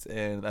 minutes,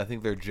 and I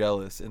think they're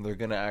jealous, and they're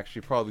gonna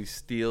actually probably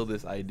steal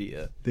this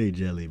idea. They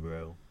jelly,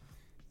 bro.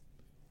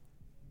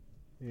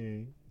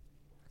 Hey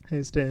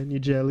Stan, you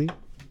jelly?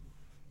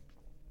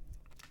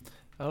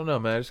 I don't know,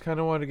 man. I just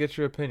kind of wanted to get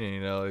your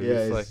opinion.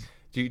 It's like,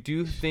 do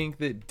you think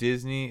that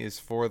Disney is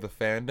for the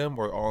fandom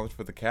or all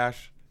for the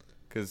cash?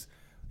 Because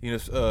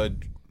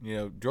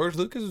George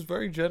Lucas was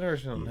very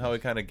generous in how he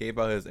kind of gave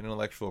out his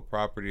intellectual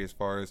property as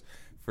far as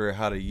for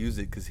how to use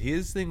it, because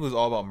his thing was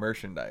all about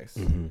merchandise.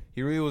 Mm-hmm.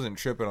 He really wasn't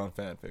tripping on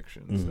fan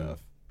fiction and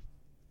stuff.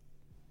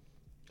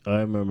 I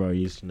remember I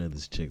used to know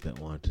this chick that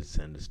wanted to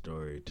send a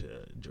story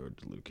to George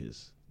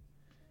Lucas,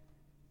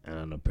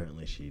 and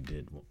apparently she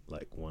did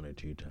like 1 or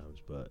 2 times,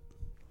 but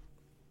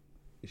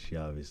she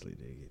obviously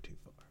didn't get too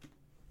far.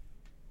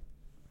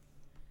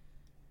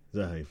 Is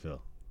that how you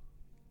feel?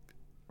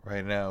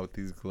 Right now with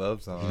these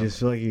gloves on. You just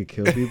feel like you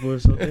kill people or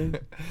something?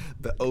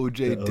 The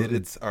OJ did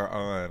it's are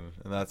on,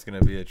 and that's going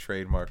to be a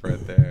trademark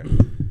right there.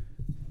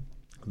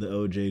 The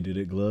OJ did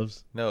it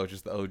gloves? No,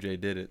 just the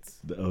OJ did it's.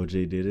 The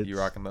OJ did it? You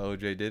rocking the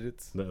OJ did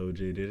it's? The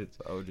OJ did it?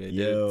 The OJ did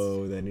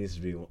Yo, that needs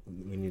to be.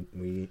 We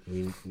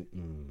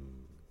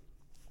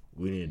need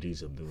to do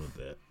something with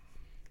that.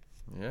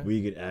 Yeah.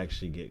 We could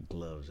actually get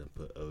gloves and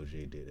put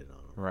OJ did it on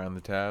them. Around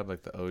the tab,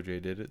 like the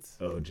OJ did it's?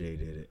 OJ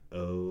did it.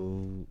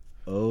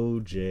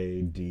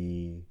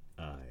 OJDI.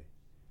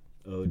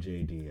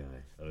 OJ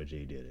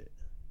did it.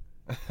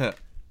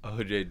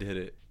 OJ did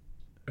it.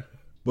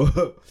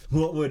 What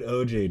would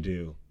OJ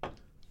do?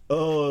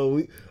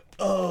 We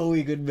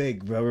could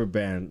make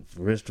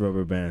wrist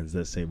rubber bands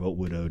that say, "What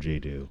would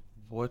OJ do?"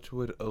 What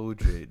would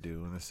OJ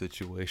do in a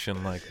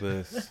situation like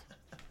this?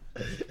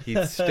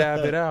 He'd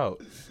stab it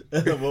out.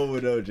 What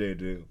would OJ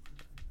do?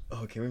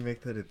 Oh, can we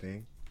make that a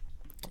thing?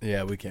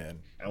 Yeah, we can.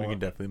 We can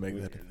definitely make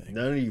that a thing.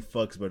 None of you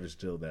fucks better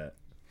steal that.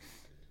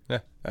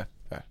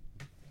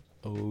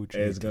 OJ.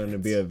 It's going to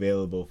be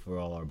available for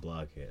all our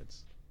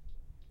blockheads.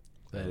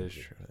 That is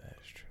true.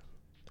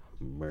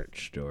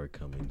 merch store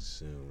coming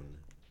soon.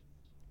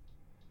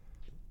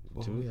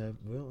 We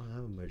don't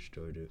have a merch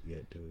store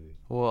yet, do we?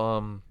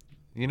 Well,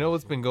 you know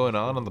what's been going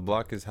on the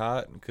block is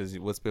hot, because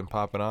what's been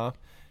popping off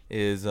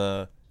is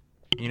the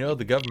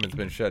government's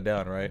been shut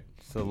down, right?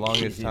 So the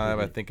longest time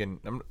I think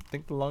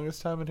the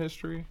longest time in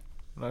history.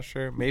 I'm not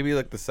sure. Maybe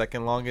like the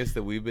second longest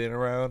that we've been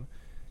around.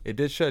 It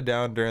did shut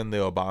down during the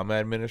Obama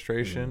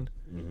administration,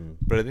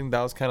 but I think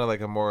that was kind of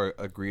like a more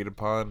agreed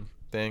upon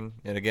thing.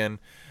 And again,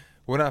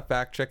 we're not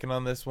fact checking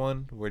on this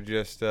one. We're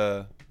just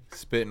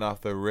spitting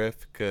off the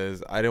riff,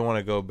 because I didn't want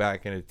to go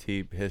back into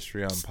deep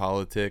history on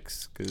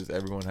politics, because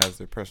everyone has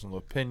their personal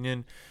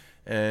opinion.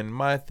 And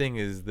my thing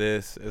is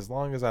this: as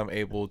long as I'm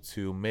able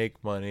to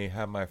make money,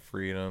 have my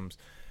freedoms,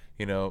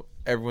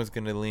 everyone's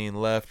gonna lean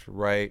left,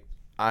 right.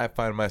 I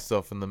find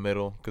myself in the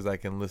middle, because I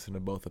can listen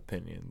to both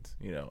opinions.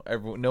 No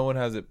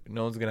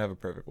one's gonna have a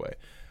perfect way.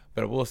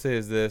 But I will say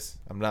is this: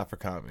 I'm not for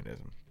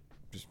communism.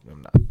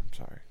 I'm not. I'm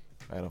sorry.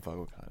 I don't fuck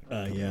with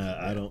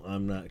communism.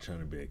 I'm not trying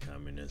to be a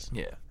communist.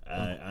 Yeah.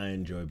 I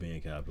enjoy being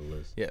a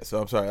capitalist. Yeah,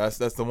 so I'm sorry.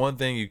 That's the one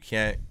thing you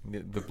can't.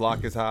 The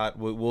block is hot.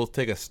 We'll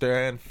take a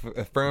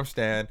firm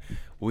stand.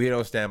 We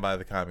don't stand by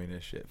the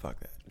communist shit.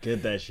 Fuck that.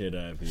 Get that shit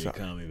out of you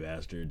commie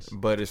bastards.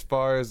 But as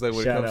far as like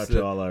when shout it comes out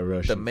to all our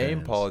Russian the main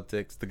fans.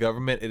 politics, the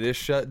government, it is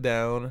shut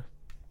down.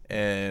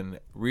 And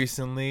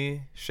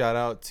recently, shout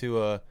out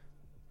to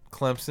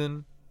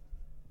Clemson,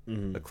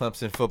 the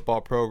Clemson football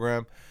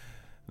program.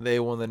 They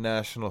won the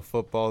national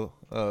football,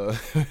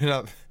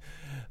 the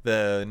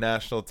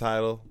national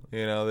title.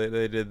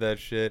 They did that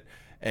shit.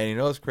 And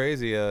what's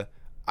crazy?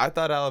 I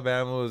thought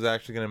Alabama was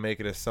actually going to make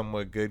it a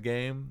somewhat good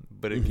game,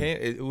 but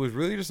it was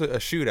really just a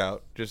shootout.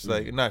 Just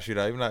like, not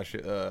shootout, even not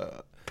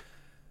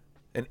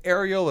an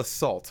aerial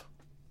assault.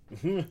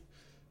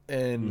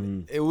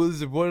 And it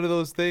was one of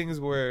those things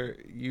where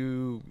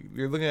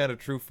you're looking at a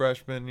true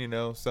freshman,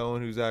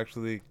 someone who's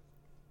actually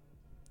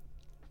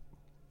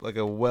like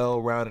a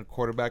well-rounded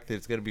quarterback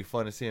that's going to be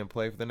fun to see him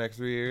play for the next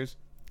 3 years.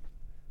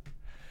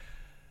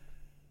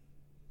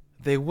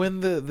 They win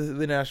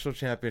the national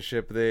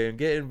championship. They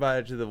get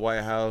invited to the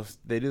White House.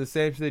 They do the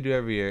same shit they do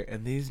every year.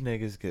 And these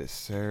niggas get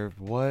served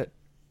what?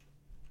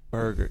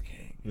 Burger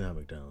King. Not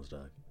McDonald's,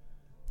 dog.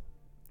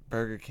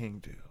 Burger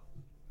King, too.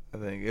 I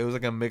think it was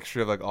like a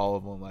mixture of like all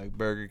of them, like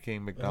Burger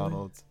King,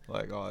 McDonald's,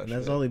 like all that shit.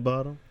 That's all he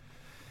bought them?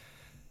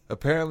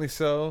 Apparently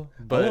so.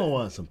 But I don't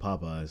want some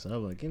Popeyes.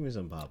 I'm like, give me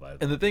some Popeyes.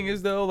 And the thing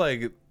is, though,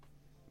 like,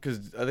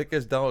 because I think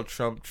as Donald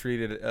Trump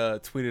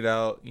tweeted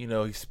out,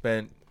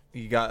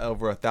 he got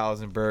over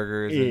 1,000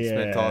 burgers and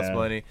spent all this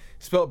money.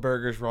 Spelt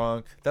burgers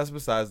wrong. That's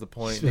besides the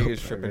point.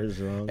 Niggas tripping.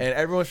 Wrong. And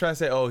everyone's trying to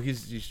say, oh,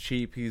 he's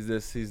cheap. He's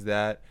this, he's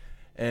that.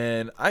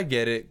 And I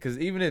get it, because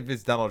even if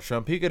it's Donald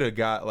Trump, he could have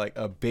got like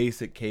a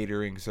basic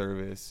catering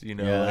service,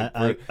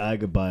 I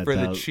could buy for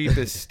the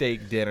cheapest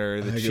steak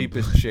dinner, the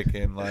cheapest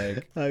chicken.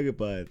 Like, I could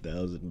buy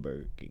 1,000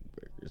 Burger King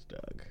burgers,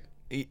 dog.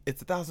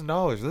 It's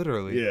 $1,000,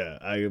 literally. Yeah,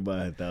 I could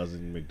buy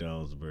 1,000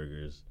 McDonald's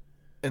burgers.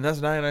 And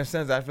that's 99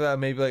 cents. After that,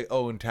 maybe like,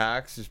 in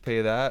tax, just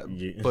pay that.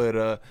 Yeah.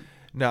 But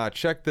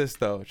check this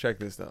though.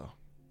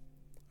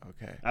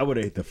 Okay. I would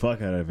have ate the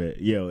fuck out of it.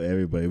 Yo,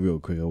 everybody, real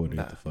quick, I would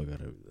have ate the fuck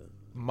out of it.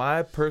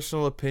 My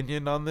personal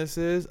opinion on this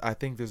is, I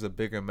think there's a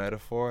bigger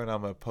metaphor, and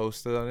I'm gonna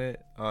post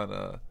it on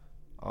the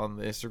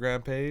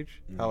Instagram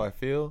page. How I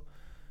feel.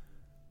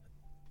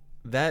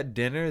 That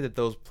dinner that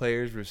those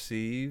players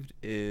received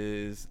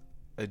is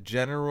a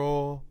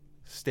general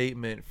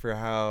statement for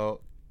how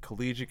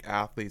collegiate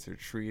athletes are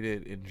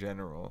treated in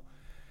general.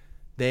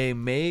 They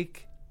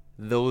make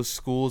those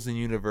schools and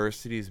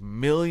universities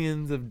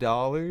millions of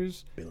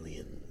dollars.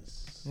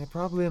 Billions. Yeah,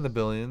 probably in the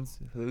billions,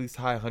 at least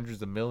high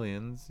hundreds of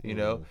millions,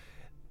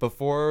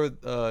 Before,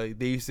 they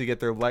used to get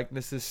their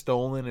likenesses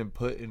stolen and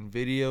put in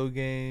video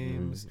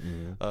games.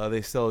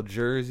 They sell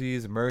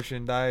jerseys,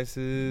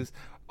 merchandises,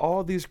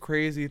 all these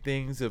crazy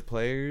things of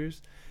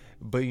players.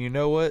 But you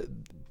know what?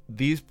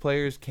 These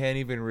players can't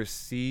even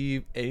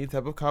receive any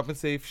type of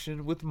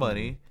compensation with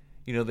money.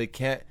 They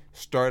can't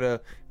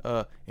start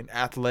an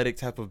athletic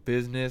type of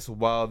business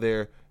while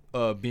they're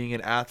being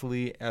an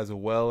athlete, as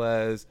well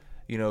as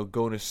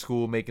going to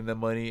school, making them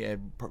money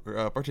and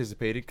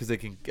participating, because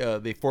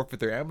they forfeit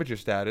their amateur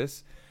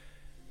status.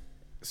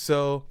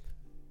 So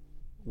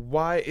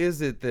why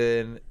is it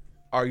then,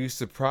 are you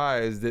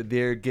surprised that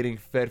they're getting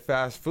fed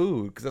fast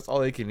food? Because that's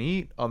all they can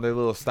eat on their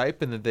little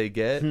stipend that they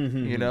get.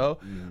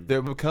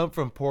 They come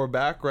from poor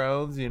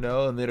backgrounds, and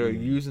that are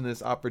using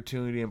this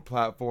opportunity and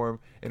platform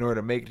in order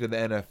to make it to the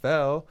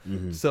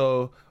NFL.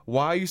 So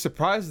why are you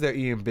surprised they're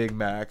eating Big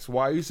Macs?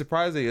 Why are you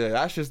surprised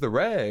that's just the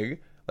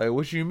reg? Like,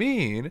 what you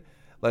mean?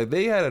 Like,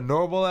 they had a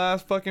normal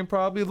ass fucking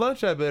probably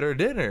lunch, I bet, or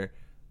dinner.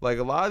 Like,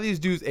 a lot of these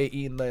dudes ain't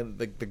eating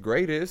like the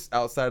greatest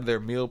outside of their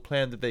meal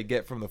plan that they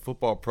get from the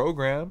football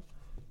program.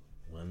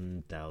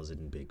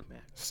 1,000 Big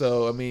Macs.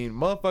 So, I mean,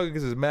 motherfuckers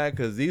is mad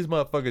because these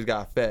motherfuckers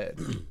got fed.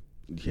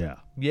 Yeah.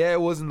 Yeah,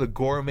 it wasn't the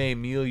gourmet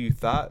meal you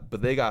thought,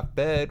 but they got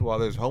fed while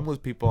there's homeless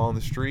people on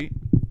the street.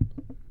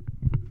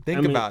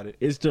 Think about it.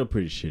 It's still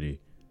pretty shitty.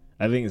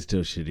 I think it's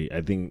still shitty. I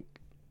think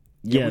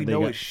Yeah, we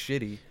know it's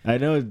shitty. I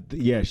know.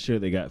 Yeah, sure,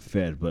 they got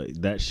fed,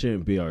 but that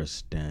shouldn't be our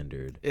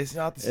standard. It's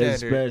not the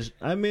standard.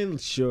 I mean,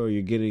 sure,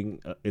 you're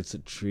getting it's a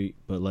treat,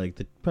 but like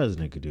the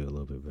president could do a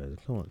little bit better.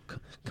 Come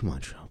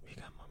on, Trump, you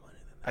got more money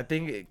than that. I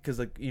think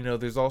because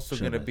there's also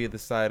going to be the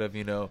side of I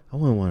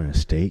wouldn't want a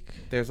steak.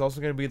 There's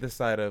also going to be the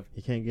side of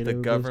you can't get the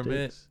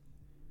government. Steaks.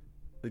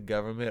 The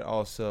government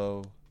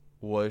also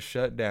was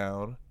shut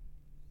down.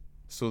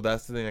 So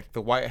that's the thing. Like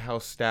the White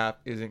House staff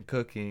isn't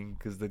cooking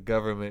because the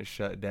government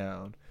shut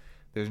down.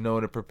 There's no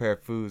one to prepare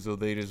food, so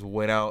they just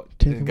went out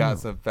and got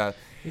some fast.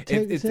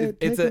 It's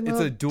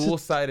a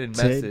dual-sided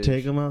message.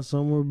 Take them out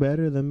somewhere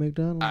better than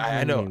McDonald's.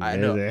 I know.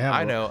 They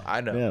have a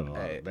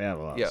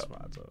lot of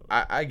spots.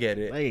 I get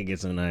it. They can get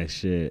some nice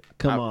shit.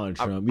 Come on,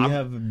 Trump. You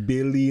have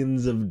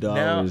billions of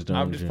dollars.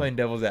 Now, I'm just playing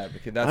devil's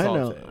advocate. That's all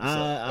I'm saying.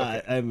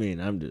 I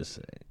mean, I'm just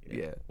saying.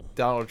 Yeah,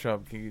 Donald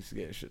Trump can get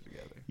his shit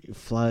together. He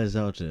flies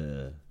out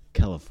to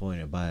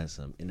California, buy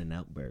some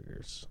In-N-Out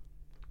burgers.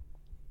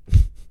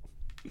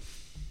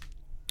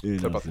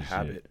 It's about the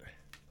Habit.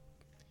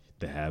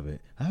 The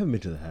Habit. I haven't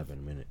been to the Habit in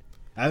a minute.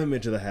 I haven't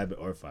been to the Habit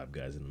or Five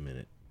Guys in a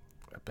minute.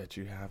 I bet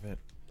you haven't.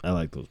 I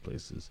like those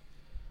places.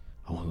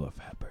 I want to go to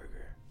Fat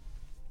Burger.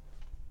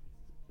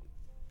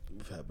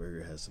 Fat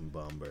Burger has some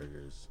bomb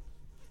burgers.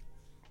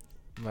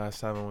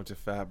 Last time I went to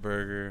Fat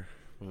Burger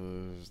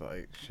was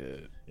like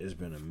shit. It's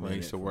been a minute. When I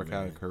used to work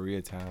out in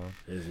Koreatown.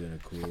 It's been a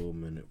cool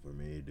minute for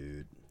me,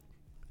 dude.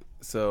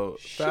 So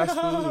fast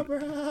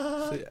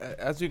food,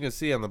 as you can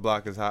see on The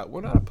Block is Hot,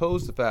 we're not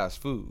opposed to fast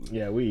food.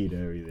 Yeah, we eat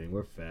everything.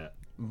 We're fat.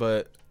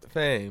 But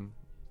Fame,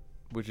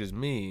 which is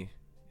me,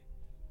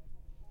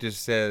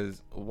 just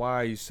says, why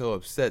are you so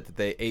upset that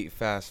they ate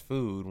fast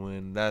food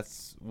when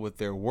that's what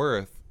they're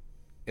worth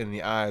in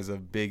the eyes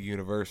of big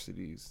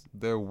universities?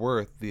 They're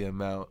worth the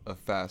amount of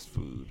fast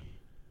food.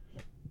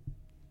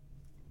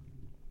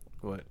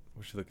 What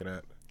you looking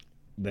at?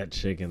 That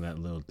chicken, that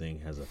little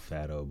thing has a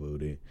fat old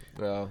booty.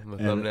 Well, the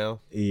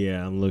thumbnail?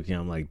 Yeah, I'm looking.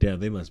 I'm like, damn,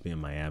 they must be in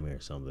Miami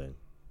or something.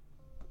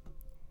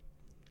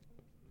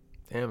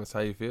 Damn, that's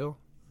how you feel?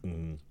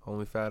 Mm-hmm.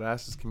 Only fat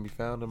asses can be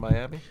found in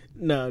Miami?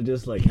 No,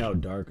 just like how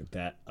dark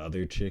that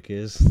other chick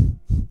is.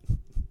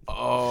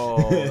 Oh,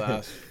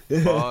 that's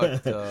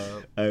fucked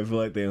up. I feel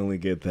like they only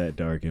get that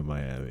dark in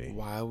Miami.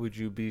 Why would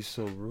you be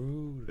so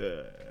rude?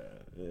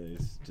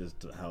 It's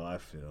just how I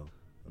feel.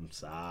 I'm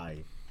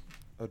sorry.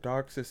 Oh,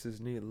 dark sisters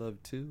need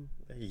love too.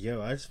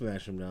 Yo, I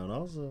smashed them down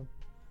also.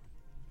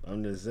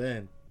 I'm just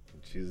saying.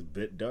 She's a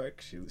bit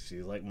dark. She's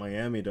like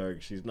Miami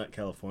dark. She's not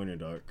California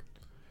dark.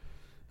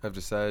 I've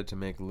decided to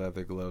make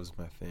leather gloves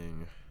my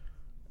thing.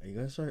 Are you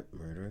gonna start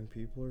murdering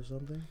people or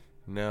something?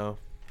 No.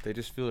 They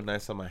just feel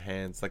nice on my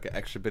hands. Like an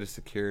extra bit of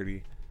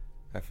security.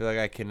 I feel like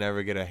I can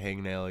never get a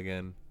hangnail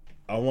again.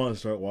 I want to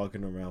start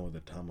walking around with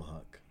a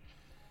tomahawk.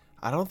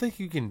 I don't think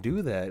you can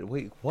do that.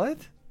 Wait,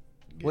 what?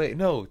 Yeah. Wait,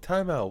 no,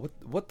 time out.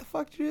 What the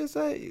fuck did you just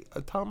say?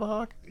 A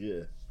tomahawk?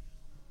 Yeah.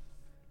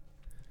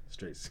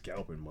 Straight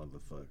scalping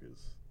motherfuckers.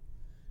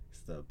 It's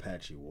the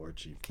Apache war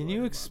chief. Can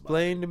you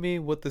explain to me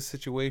what the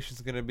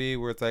situation's gonna be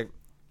where it's like,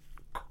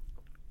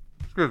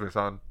 excuse me,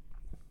 son.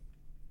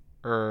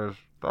 Is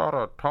that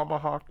a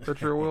tomahawk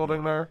that you're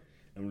wielding there?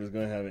 I'm just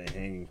gonna have it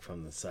hanging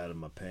from the side of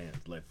my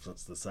pants, like from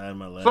the side of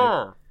my leg.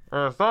 Sir,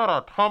 is that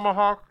a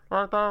tomahawk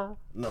right there?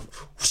 No.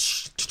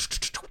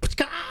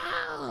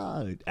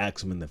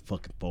 Axe him in the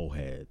fucking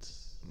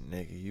foreheads.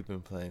 Nigga, you've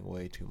been playing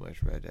way too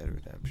much Red Dead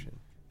Redemption.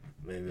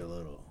 Maybe a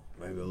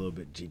little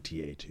bit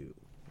GTA too.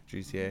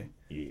 GTA?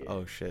 Yeah.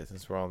 Oh shit!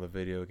 Since we're on the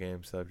video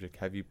game subject,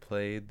 have you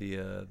played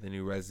the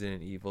new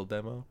Resident Evil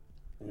demo?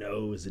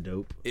 No, is it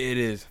dope? It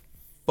is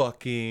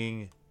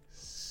fucking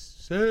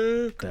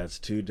sick. That's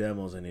 2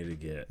 demos I need to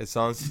get. It's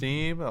on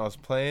Steam. I was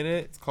playing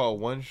it. It's called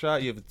One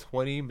Shot. You have a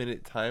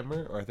 20-minute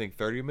timer, or I think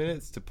 30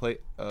 minutes to play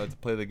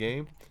the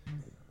game.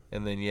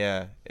 And then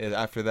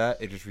after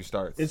that it just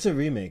restarts. It's a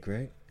remake,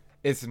 right?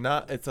 It's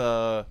not. It's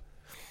a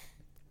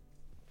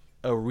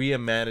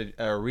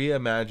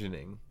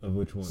reimagining. Of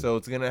which one? So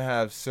it's gonna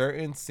have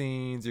certain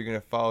scenes. You're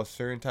gonna follow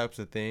certain types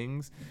of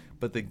things,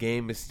 but the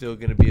game is still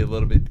gonna be a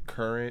little bit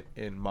current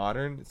and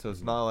modern. So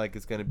it's not like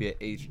it's gonna be an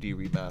HD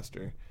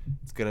remaster.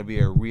 It's gonna be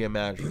a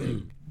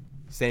reimagining.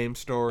 Same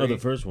story. Oh, the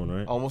first one,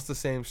 right? Almost the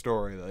same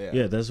story though. Yeah.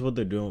 Yeah, that's what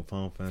they're doing with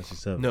Final Fantasy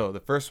VII. No, the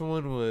first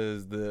one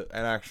was an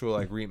actual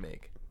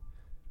remake.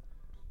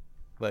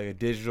 Like a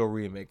digital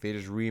remake. They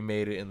just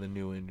remade it in the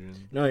new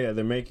engine. No, yeah,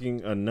 they're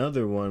making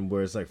another one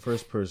where it's like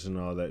first person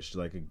and all that shit,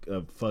 like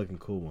a fucking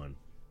cool one.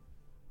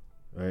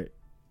 Right?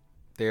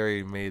 They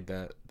already made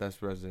that.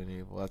 That's Resident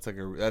Evil. That's a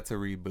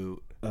reboot.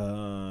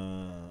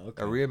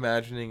 Okay. A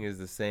reimagining is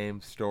the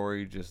same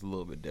story, just a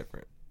little bit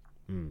different.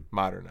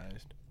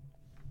 Modernized.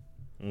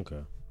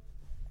 Okay.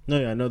 No,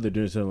 yeah, I know they're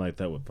doing something like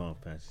that with Final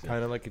Fantasy.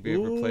 Kind of like if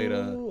you ever played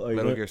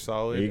Metal Gear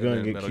Solid. Are you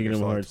going to get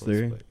Kingdom Hearts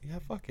 3? Yeah,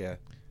 fuck yeah.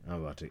 I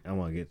want to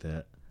get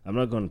that. I'm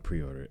not going to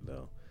pre-order it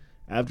though.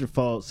 After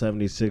Fallout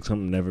 76,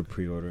 I'm never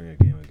pre-ordering a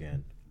game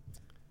again.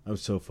 I'm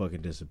so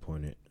fucking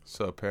disappointed.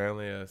 So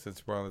apparently,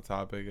 since we're on the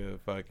topic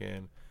of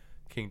fucking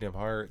Kingdom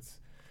Hearts,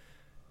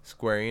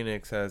 Square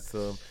Enix has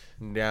some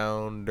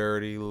down,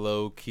 dirty,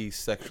 low-key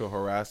sexual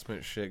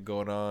harassment shit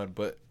going on,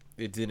 but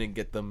it didn't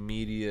get the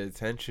media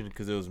attention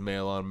because it was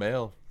male on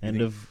male.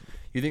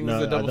 You think this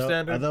is a double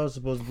standard? I thought it was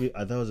supposed to be.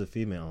 I thought it was a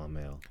female on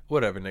male.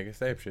 Whatever, nigga.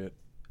 Same shit.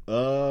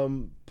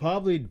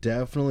 Probably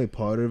definitely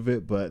part of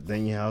it, but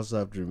then you also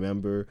have to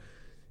remember,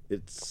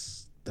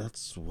 that's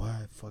why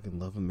I fucking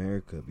love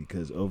America,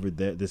 because over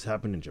there, this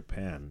happened in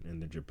Japan, in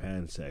the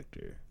Japan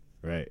sector,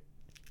 right?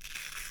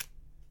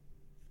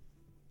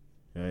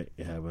 Right?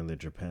 It happened in the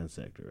Japan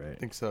sector, right? I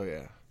think so,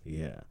 yeah.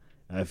 Yeah.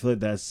 I feel like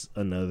that's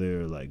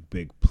another, like,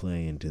 big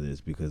play into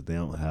this, because they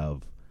don't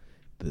have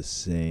the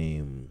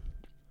same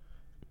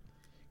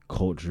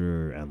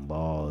culture and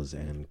laws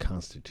and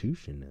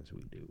constitution as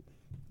we do.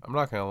 I'm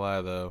not gonna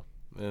lie though,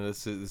 and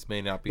this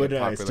may not be but a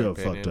popular it's still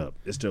opinion. fucked up.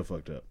 It's still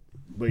fucked up.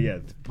 But yeah,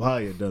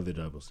 probably another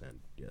double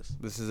standard. Yes.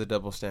 This is a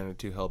double standard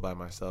too held by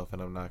myself,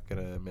 and I'm not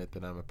gonna admit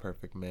that I'm a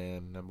perfect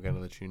man. I'm gonna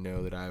let you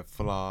know that I have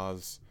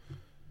flaws.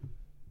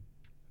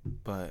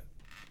 But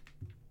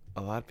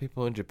a lot of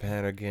people in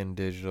Japan are getting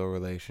digital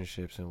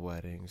relationships and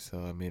weddings.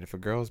 So I mean, if a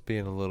girl's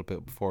being a little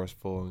bit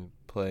forceful and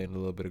playing a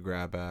little bit of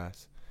grab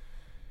ass,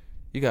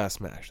 you gotta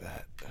smash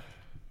that.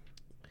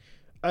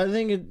 I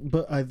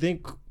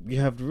think you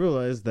have to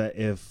realize that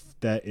if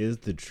that is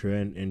the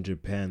trend in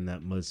Japan,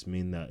 that must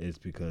mean that it's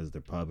because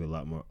they're probably a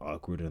lot more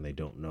awkward and they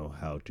don't know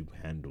how to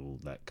handle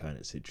that kind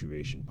of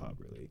situation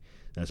properly.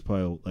 That's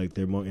probably, like,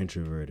 they're more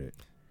introverted.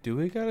 Do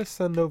we gotta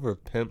send over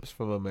pimps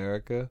from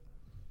America?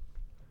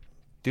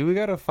 Do we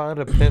gotta find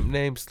a pimp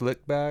named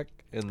Slickback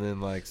and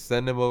then, like,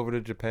 send him over to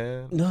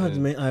Japan? No,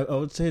 I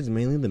would say it's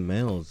mainly the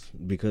males,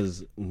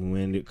 because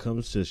when it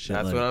comes to shit,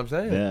 that's like what I'm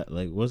saying. that,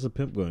 like, what's a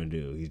pimp going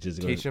to do? He's just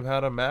going teach him how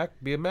to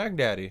be a Mac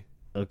Daddy.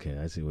 Okay,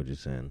 I see what you're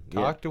saying.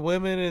 Talk to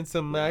women and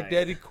some Mac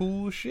Daddy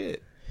cool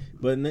shit.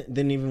 But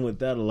then even with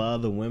that, a lot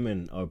of the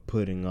women are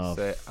putting off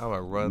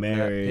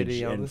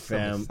marriage and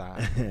family.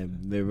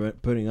 They're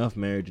putting off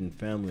marriage and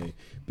family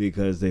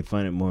because they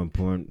find it more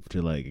important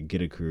to, like,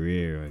 get a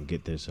career and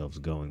get themselves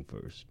going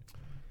first.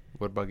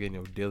 What about getting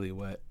your dilly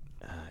wet?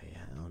 Yeah,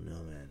 I don't know,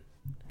 man.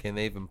 Can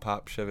they even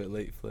pop shove it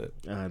late flip?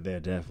 They're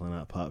definitely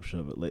not pop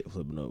shove it late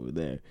flipping over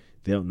there.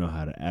 They don't know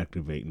how to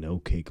activate no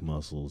cake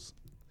muscles.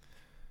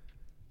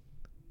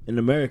 In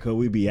America,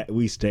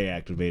 we stay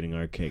activating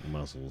our cake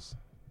muscles.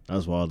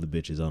 That's why all the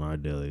bitches on our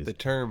dillies. The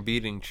term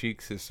beating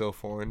cheeks is so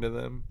foreign to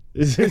them.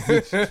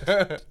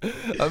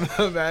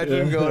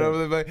 Imagine going over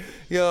there like,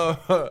 yo,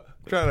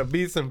 trying to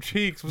beat some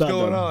cheeks. What's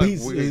going on?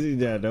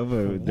 Yeah,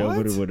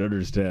 nobody would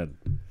understand.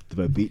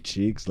 By beat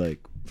cheeks, like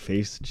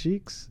face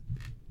cheeks.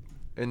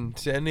 And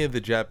to any of the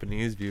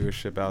Japanese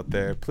viewership out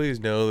there, please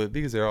know that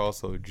these are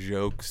also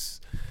jokes.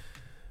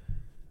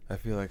 I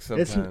feel like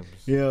sometimes,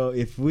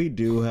 if we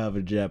do have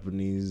a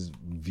Japanese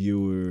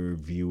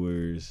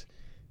viewers,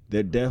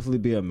 they'd definitely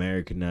be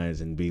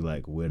Americanized and be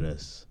like with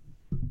us,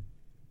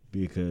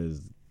 because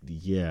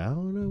I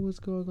don't know what's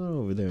going on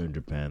over there in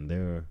Japan.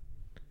 They're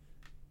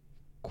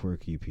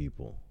quirky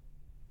people.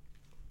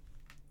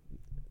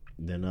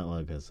 They're not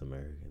like us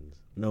Americans.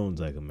 No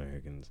one's like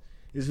Americans.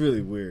 It's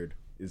really weird.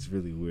 It's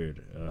really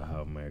weird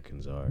how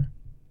Americans are.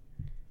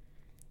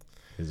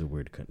 It's a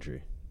weird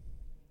country.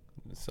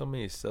 So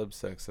many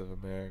subsects of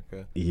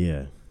America.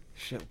 Yeah.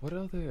 Shit, what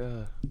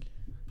other...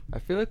 I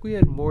feel like we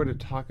had more to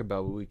talk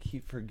about, but we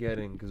keep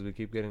forgetting because we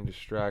keep getting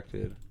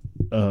distracted.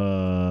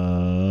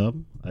 I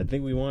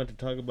think we wanted to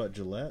talk about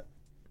Gillette.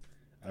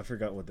 I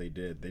forgot what they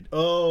did.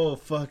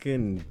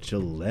 Fucking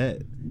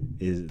Gillette.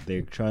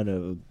 They're trying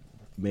to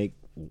make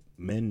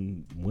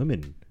men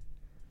women.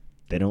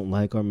 They don't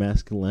like our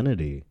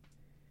masculinity.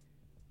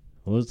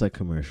 What was that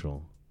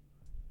commercial?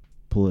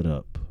 Pull it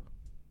up.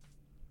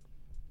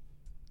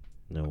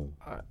 No.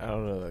 I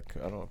don't know.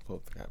 I don't pull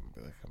up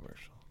the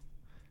commercial.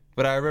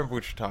 But I remember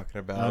what you're talking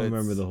about. I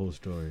remember the whole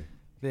story.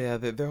 Yeah,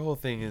 their whole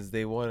thing is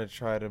they want to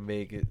try to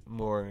make it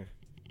more...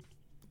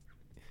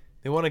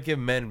 They want to give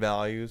men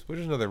values, which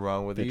is nothing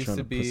wrong with it. They're trying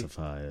to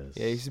pussify us.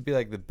 Yeah, it used to be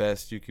like the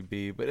best you could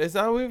be. But it's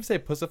not, I wouldn't even say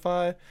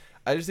pussify.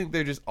 I just think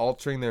they're just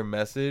altering their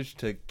message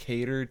to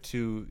cater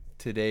to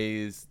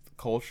today's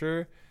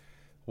culture,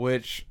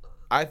 which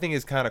I think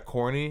is kind of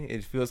corny.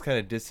 It feels kind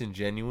of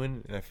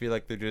disingenuous, and I feel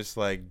like they're just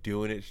like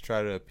doing it to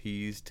try to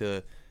appease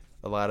to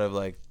a lot of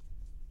like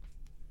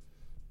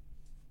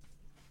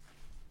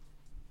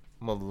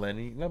not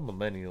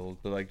millennials,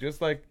 but like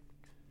just like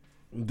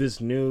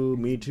this new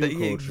Me Too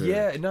culture.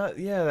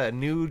 That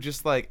new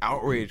just like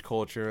outrage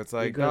culture. It's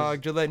like,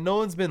 dog, Gillette, no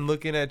one's been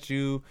looking at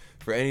you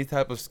for any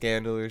type of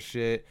scandal or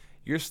shit.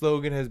 Your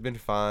slogan has been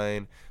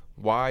fine.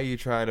 Why are you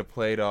trying to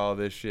play to all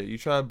this shit? You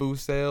trying to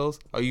boost sales?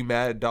 Are you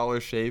mad at Dollar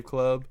Shave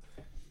Club?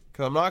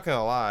 Because I'm not going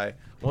to lie.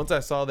 Once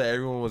I saw that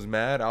everyone was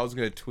mad, I was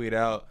going to tweet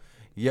out,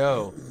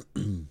 yo,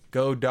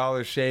 go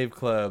Dollar Shave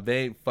Club.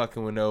 They ain't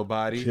fucking with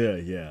nobody.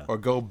 Yeah. Or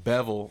go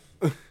Bevel.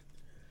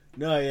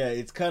 No, yeah,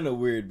 it's kind of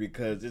weird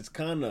because it's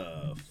kind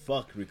of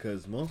fucked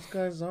because most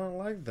guys aren't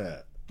like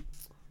that.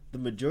 The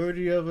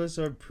majority of us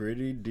are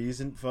pretty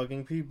decent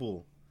fucking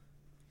people.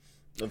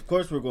 Of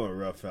course we're going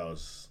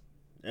roughhouse.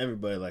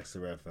 Everybody likes the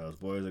rough house.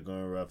 Boys are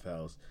going to rough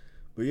house.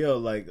 But yo,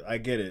 like, I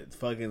get it.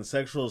 Fucking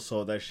sexual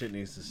assault, that shit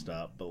needs to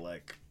stop. But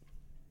like,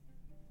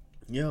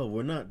 yo,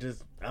 we're not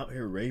just out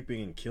here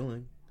raping and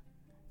killing.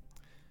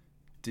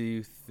 Do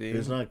you think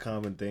it's not a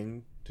common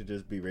thing to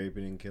just be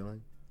raping and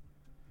killing?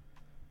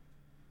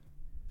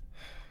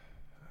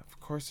 Of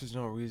course, there's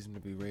no reason to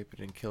be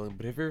raping and killing.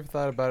 But have you ever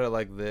thought about it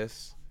like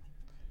this?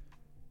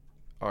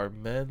 Are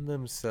men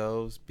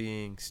themselves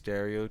being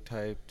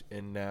stereotyped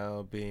and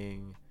now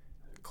being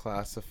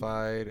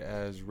classified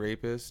as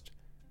rapists?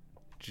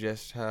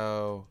 Just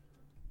how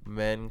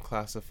men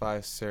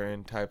classify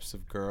certain types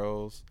of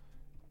girls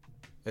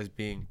as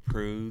being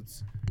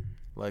prudes,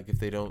 like if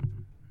they don't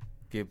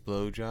give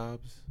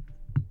blowjobs.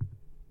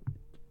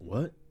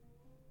 What?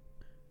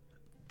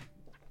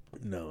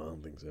 No, I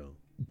don't think so.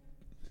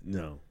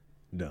 No.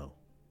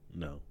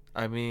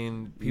 I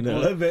mean, people.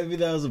 No, maybe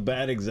that was a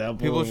bad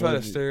example. People try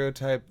to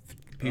stereotype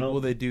people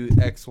that do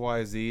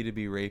XYZ to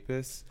be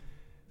rapists.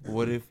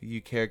 What if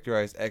you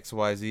characterize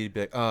XYZ to be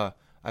like,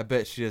 I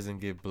bet she doesn't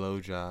give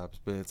blowjobs,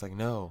 but it's like,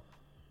 no,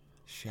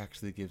 she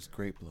actually gives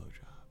great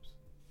blowjobs.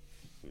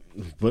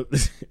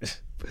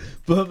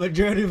 But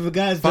majority of the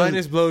guys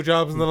finest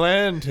blowjobs in the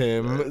land,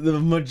 Tim. The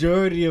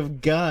majority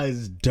of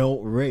guys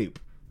don't rape.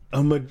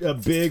 A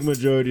big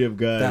majority of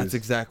guys. That's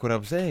exactly what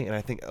I'm saying, and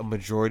I think a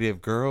majority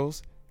of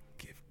girls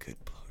give good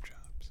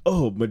blowjobs.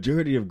 Oh,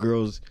 majority of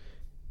girls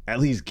at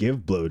least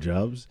give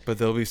blowjobs, but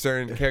there'll be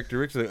certain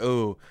characteristics like,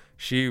 oh,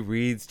 she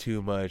reads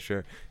too much,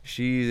 or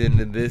she's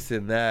into this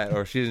and that,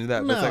 or she's into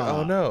that. But it's like,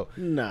 oh no,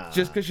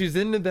 just because she's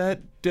into that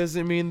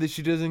doesn't mean that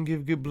she doesn't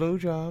give good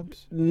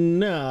blowjobs.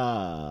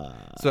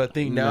 So I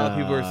think now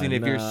people are seeing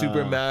if you're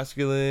super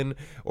masculine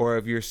or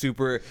if you're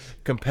super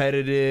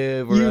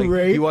competitive or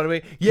you want to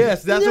make.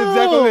 Yes, that's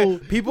exactly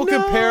what people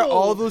compare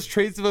all those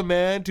traits of a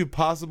man to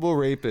possible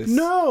rapists.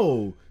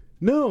 No.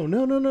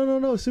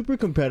 Super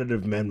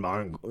competitive men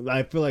aren't.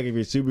 I feel like if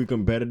you're super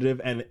competitive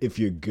and if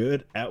you're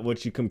good at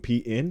what you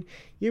compete in,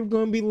 you're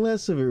going to be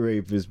less of a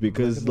rapist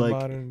because like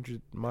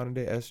modern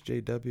day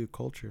SJW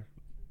culture.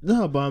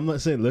 No, but I'm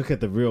not saying look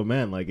at the real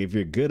man. Like if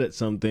you're good at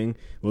something,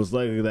 most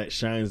likely that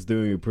shines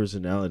through your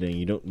personality, and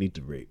you don't need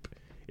to rape.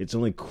 It's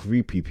only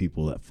creepy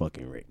people that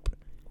fucking rape.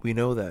 We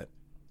know that.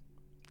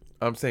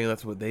 I'm saying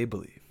that's what they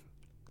believe.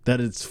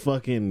 That it's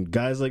fucking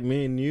guys like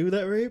me and you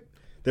that rape.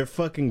 They're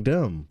fucking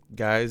dumb.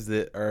 Guys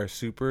that are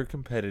super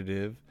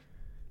competitive,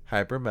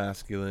 hyper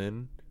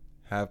masculine,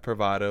 have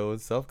bravado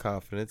and self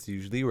confidence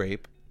usually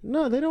rape.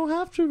 No, they don't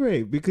have to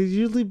rape because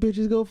usually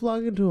bitches go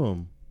flocking to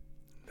them.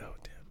 No,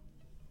 Tim.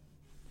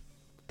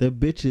 The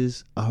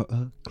bitches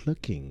are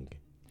clucking.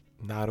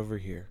 Not over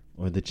here.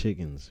 Or the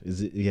chickens. Is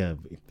it? Yeah.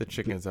 The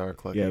chickens are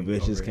clucking. Yeah,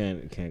 bitches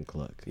can't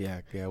cluck.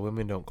 Yeah,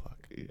 women don't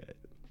cluck. Yeah.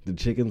 The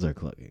chickens are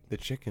clucking. The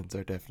chickens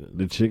are definitely.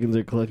 The chickens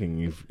are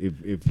clucking.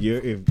 If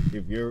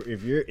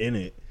you're in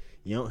it,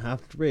 you don't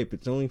have to rape.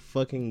 It's only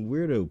fucking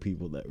weirdo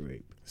people that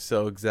rape.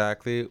 So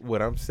exactly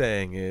what I'm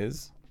saying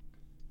is,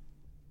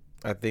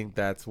 I think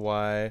that's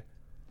why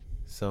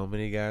so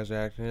many guys are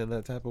acting in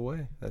that type of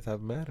way, that type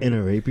of manner. In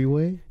a rapey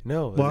way?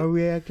 No. Why are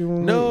we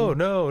acting? No.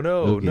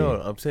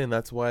 I'm saying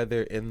that's why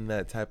they're in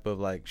that type of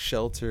like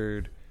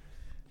sheltered.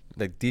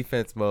 Like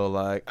defense mode,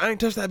 like I ain't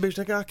touch that bitch,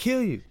 like I'll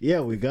kill you.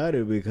 Yeah, we got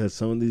it because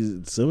some of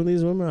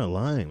these women are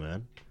lying,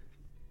 man.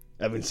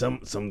 I mean, some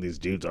of these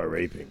dudes are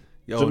raping.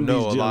 Yo,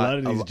 no, a lot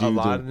of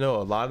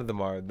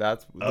them are.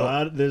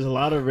 There's a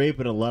lot of rape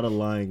and a lot of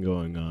lying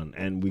going on,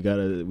 and we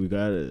gotta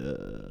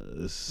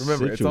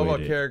remember it's all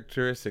about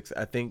characteristics.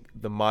 I think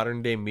the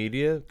modern day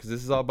media, because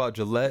this is all about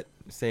Gillette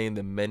saying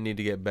that men need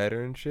to get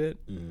better and shit.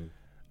 Mm-hmm.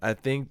 I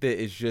think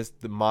that it's just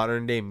the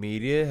modern day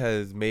media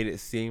has made it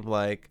seem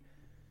like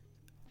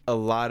a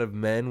lot of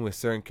men with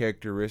certain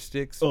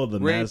characteristics. Oh,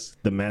 the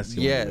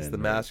masculine. Yes, men, the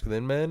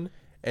masculine men,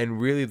 and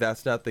really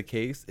that's not the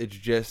case. It's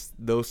just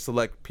those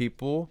select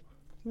people.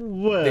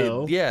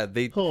 Well,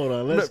 they hold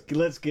on.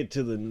 Let's get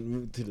to the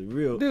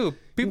real. Dude,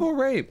 people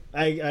rape.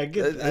 I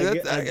get.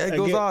 It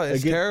goes on.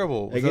 It's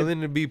terrible. It's nothing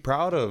to be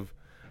proud of.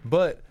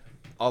 But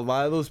a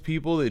lot of those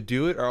people that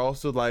do it are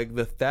also like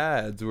the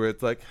Thads, where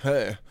it's like,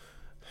 hey,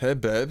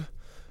 babe,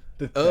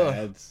 the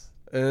Thads.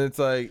 And it's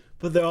like,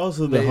 but they're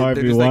also the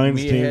Harvey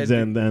Weinsteins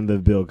and the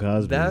Bill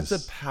Cosby's. That's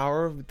a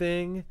power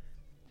thing.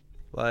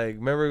 Like,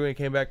 remember when it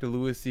came back to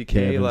Louis C.K.?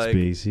 Kevin like,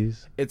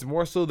 Spacey's. It's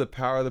more so the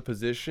power of the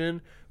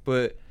position.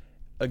 But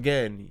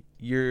again,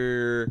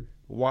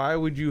 why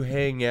would you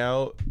hang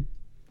out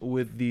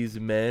with these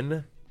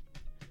men,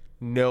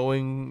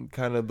 knowing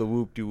kind of the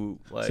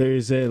whoop-de-whoop? Like, so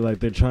you're saying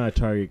like they're trying to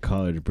target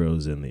college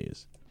bros in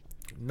these?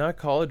 Not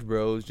college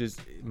bros,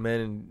 just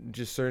men,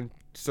 just certain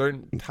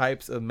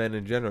types of men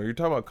in general. You're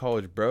talking about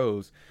college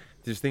bros.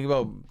 Just think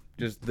about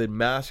just the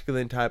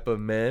masculine type of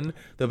men.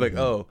 They're like,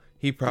 oh,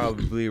 he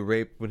probably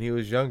raped when he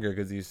was younger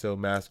because he's so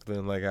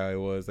masculine like how he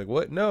was. Like,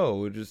 what?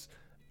 No, just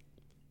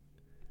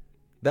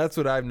that's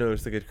what I've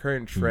noticed. Like a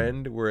current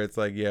trend where it's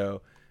like,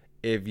 yo,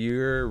 if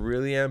you're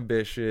really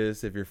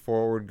ambitious, if you're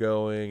forward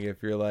going,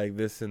 if you're like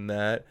this and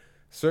that,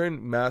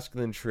 certain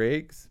masculine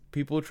traits,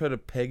 people try to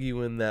peg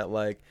you in that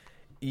like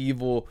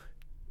evil,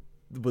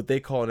 what they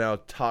call now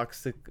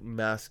toxic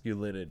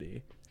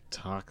masculinity.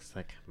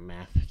 Toxic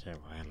masculinity.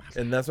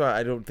 And that's why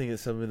I don't think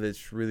it's something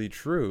that's really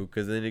true,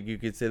 because then you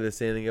could say the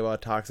same thing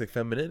about toxic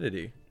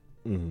femininity.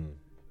 Mm-hmm.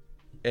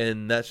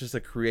 And that's just a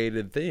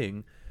created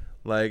thing.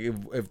 Like,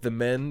 if the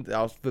men,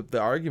 I'll flip the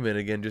argument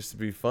again just to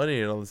be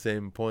funny and on the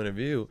same point of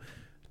view.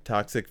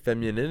 Toxic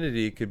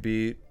femininity could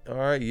be, all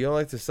right, you don't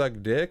like to suck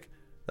dick?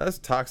 That's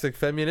toxic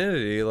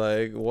femininity.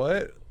 Like,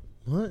 what?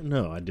 What?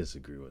 No, I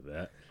disagree with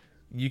that.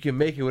 You can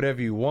make it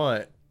whatever you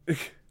want.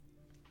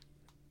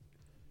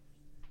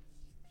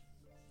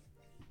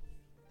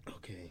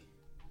 Okay.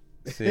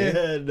 See?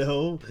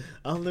 No,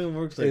 I don't think it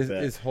works like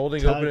that. Is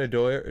holding open a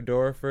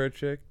door for a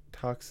chick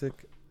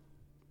toxic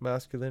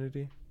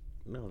masculinity?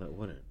 No, that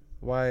wouldn't.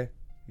 Why?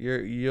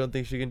 You don't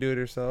think she can do it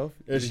herself?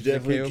 She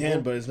definitely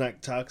can, but it's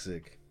not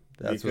toxic.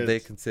 That's what they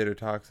consider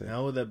toxic.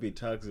 How would that be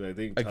toxic? I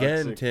think toxic,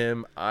 again, toxic,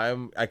 Tim,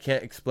 I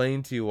can't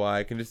explain to you why.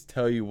 I can just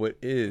tell you what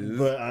is.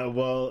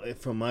 But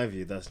from my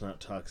view, that's not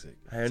toxic.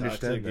 I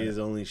understand toxic is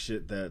only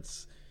shit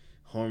that's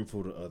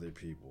harmful to other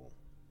people.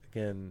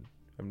 Again,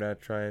 I'm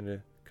not trying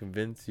to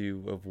convince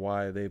you of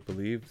why they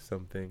believe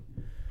something.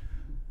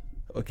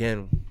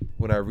 Again,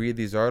 when I read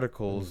these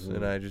articles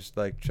and I just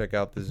like check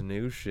out this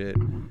new shit,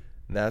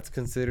 that's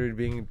considered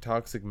being a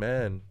toxic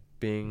man,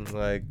 being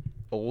like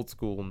old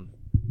school and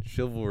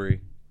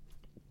chivalry.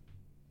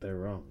 They're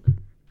wrong.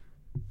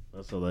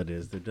 That's all that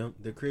is. They're dumb.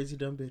 They're crazy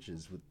dumb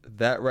bitches.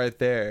 That right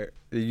there,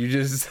 you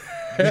just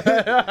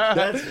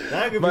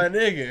that could my be,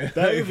 nigga.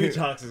 That could be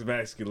toxic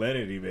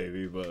masculinity,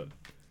 maybe. But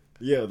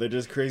yeah, they're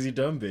just crazy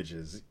dumb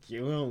bitches.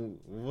 You know,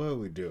 what are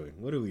we doing?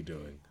 What are we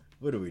doing?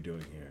 What are we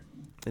doing here?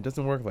 It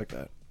doesn't work like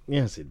that.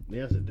 Yes, it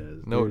does.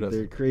 No, it doesn't.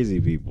 They're crazy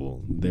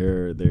people.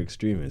 They're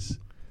extremists.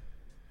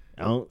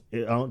 I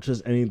don't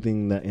trust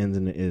anything that ends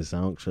in the is. I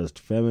don't trust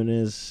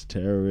feminists,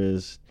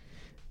 terrorists,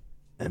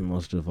 and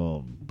most of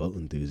all, boat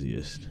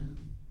enthusiasts.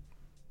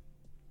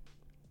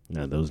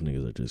 Now those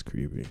niggas are just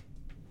creepy.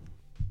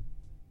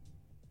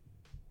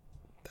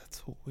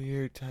 That's a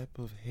weird type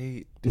of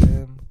hate,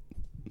 Tim.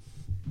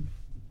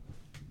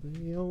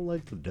 You don't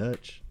like the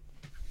Dutch.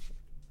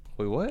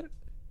 Wait, what?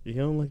 You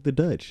don't like the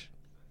Dutch.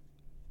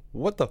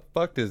 What the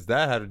fuck does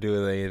that have to do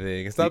with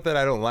anything? It's not that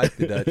I don't like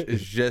the Dutch.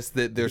 It's just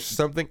that there's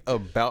something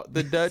about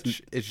the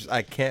Dutch. It's just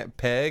I can't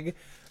peg,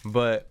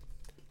 but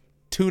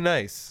too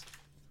nice.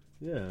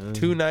 Yeah.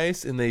 Too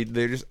nice, and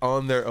they're just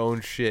on their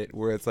own shit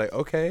where it's like,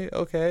 okay.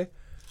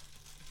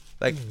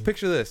 Like,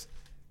 picture this.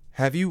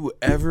 Have you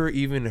ever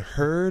even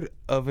heard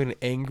of an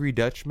angry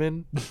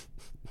Dutchman?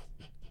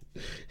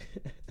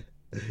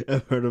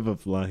 I've heard of a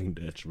flying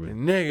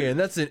Dutchman. Nigga, and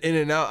that's an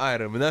In-N-Out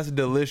item, and that's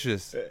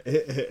delicious.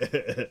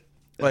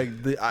 Like,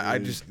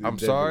 I'm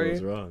sorry.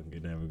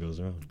 It never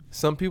goes wrong.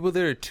 Some people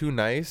that are too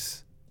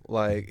nice,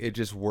 like, it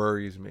just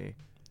worries me.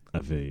 I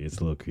feel you. It's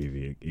a little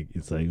creepy.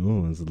 It's like,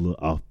 oh, it's a little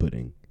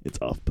off-putting. It's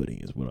off-putting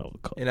is what I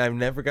would call it. And I've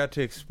never got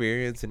to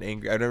experience an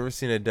angry... I've never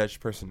seen a Dutch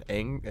person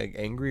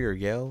angry or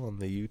yell on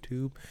the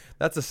YouTube.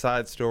 That's a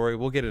side story.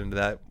 We'll get into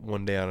that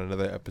one day on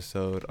another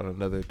episode, on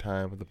another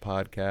time of the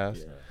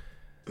podcast. Yeah.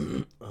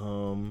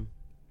 Do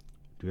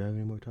we have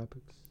any more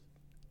topics?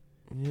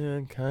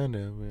 Yeah, kind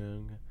of,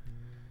 man.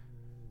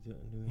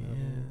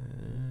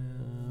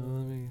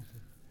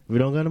 We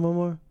don't got no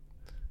more?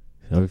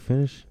 Are we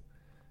finished?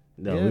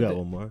 No, yeah, we got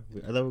one more.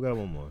 I thought we got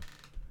one more.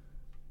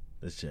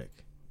 Let's check.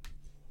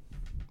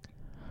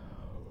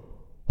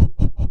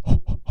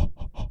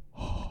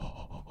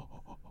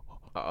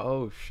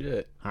 Oh,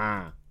 shit.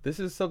 This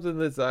is something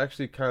that's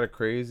actually kind of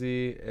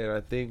crazy, and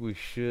I think we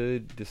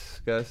should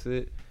discuss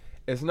it.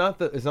 It's not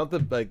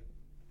the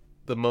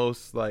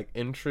most like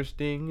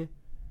interesting,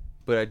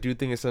 but I do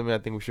think it's something I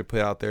think we should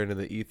put out there into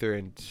the ether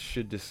and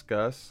should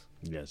discuss.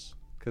 Yes.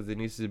 Because it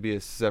needs to be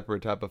a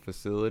separate type of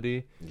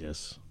facility.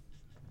 Yes.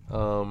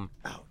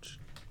 Ouch.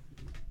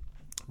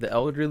 The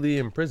elderly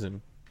in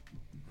prison.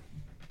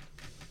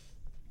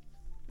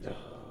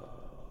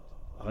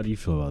 How do you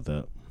feel about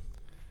that?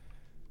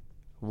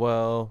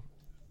 Well,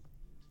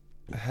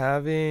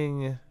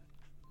 having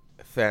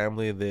a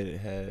family that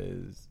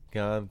has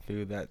gone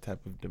through that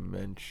type of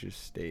dementia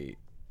state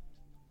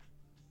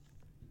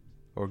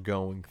or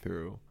going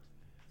through,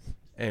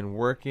 and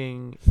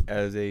working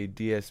as a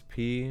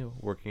DSP,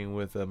 working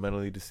with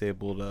mentally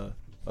disabled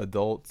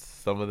adults.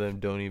 Some of them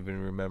don't even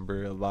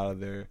remember a lot of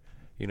their,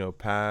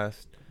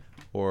 past,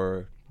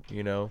 or,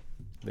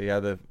 they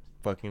have the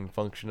fucking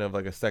function of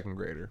like a second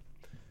grader.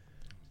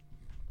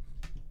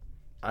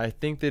 I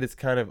think that it's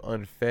kind of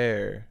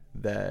unfair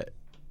that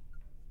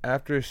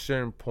after a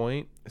certain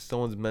point,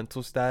 someone's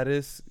mental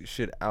status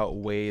should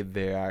outweigh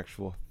their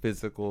actual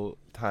physical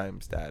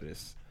time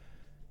status.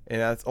 And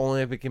that's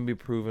only if it can be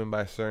proven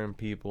by certain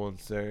people and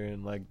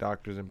certain like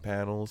doctors and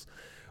panels,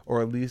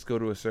 or at least go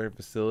to a certain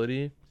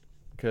facility,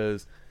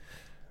 because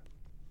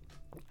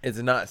it's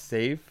not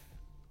safe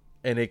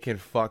and it can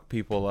fuck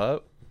people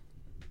up.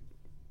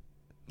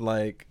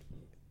 Like,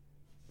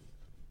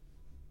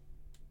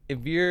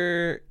 if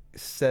you're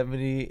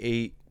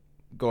 78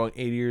 going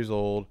 80 years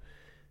old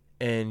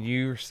and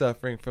you're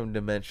suffering from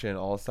dementia and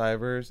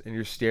Alzheimer's, and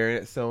you're staring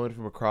at someone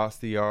from across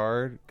the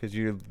yard because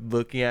you're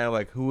looking at it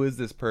like, who is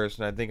this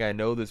person? I think I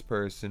know this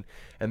person,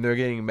 and they're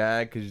getting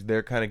mad because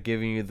they're kind of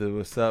giving you the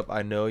what's up,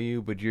 I know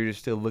you, but you're just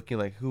still looking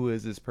like, who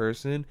is this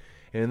person?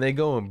 And they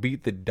go and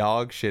beat the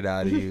dog shit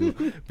out of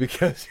you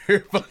because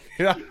you're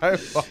fucking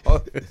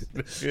eyeballing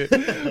this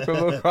shit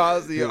from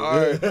across the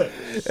yard.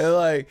 And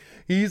like,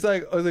 he's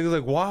like,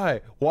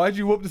 why? Why'd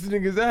you whoop this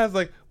nigga's ass?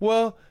 Like,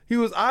 well, he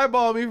was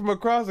eyeballing me from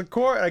across the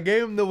court. I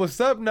gave him the what's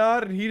up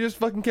nod, and he just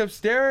fucking kept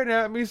staring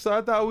at me. So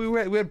I thought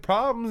we had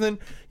problems, and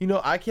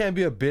I can't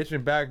be a bitch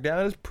and back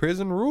down. It's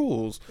prison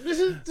rules.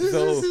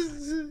 So,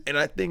 and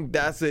I think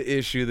that's an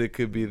issue that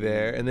could be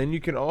there. And then you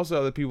can also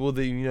have the people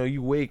that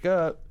you wake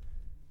up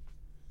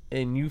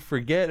and you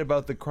forget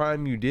about the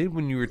crime you did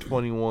when you were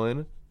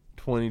 21,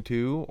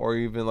 22, or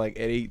even like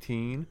at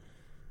 18.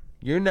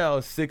 You're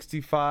now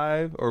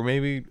 65 or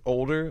maybe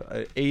older,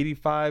 an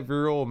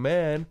 85-year-old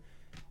man,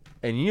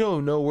 and you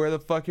don't know where the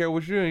fuck you're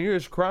doing. You're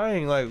just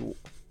crying like,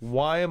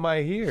 why am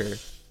I here?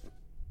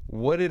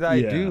 What did I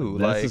do?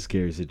 That's a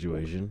scary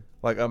situation.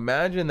 Like,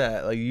 imagine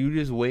that. Like, you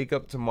just wake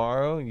up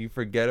tomorrow and you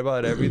forget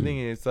about everything,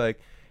 and it's like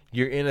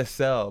you're in a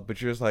cell,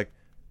 but you're just like,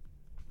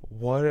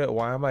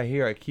 why am I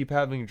here? I keep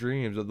having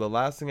dreams. The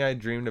last thing I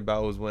dreamed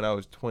about was when I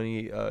was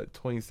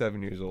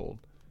 27 years old.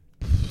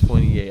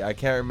 28. I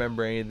can't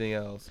remember anything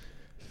else.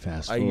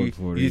 Fast forward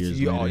 40 years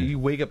later. You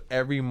wake up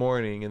every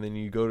morning and then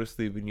you go to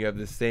sleep and you have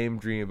the same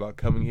dream about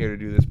coming here to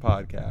do this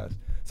podcast.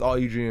 It's all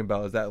you dream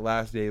about is that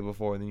last day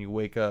before, and then you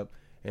wake up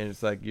and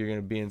it's like you're going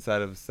to be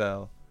inside of a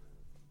cell.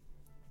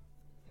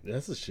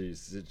 That's a shitty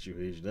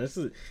situation.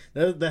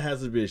 That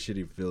has to be a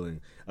shitty feeling.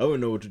 I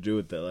wouldn't know what to do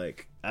with that.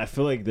 Like, I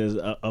feel like there's,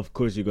 of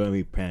course, you're gonna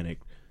be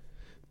panicked,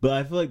 but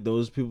I feel like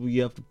those people,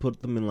 you have to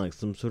put them in like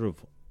some sort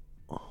of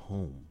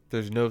home.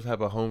 There's no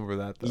type of home for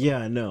that, though. Yeah,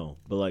 I know,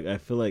 but like, I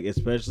feel like,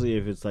 especially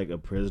if it's like a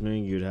prisoner,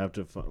 you'd have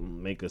to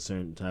make a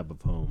certain type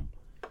of home,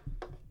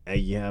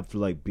 and you have to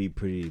like be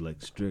pretty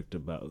like strict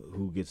about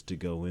who gets to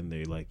go in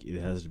there. Like,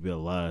 it has to be a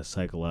lot of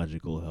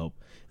psychological help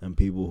and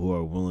people who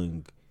are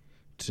willing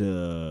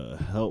to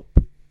help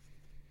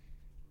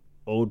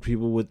old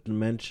people with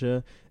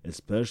dementia,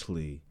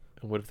 especially.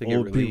 What if they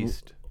get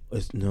released?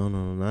 No,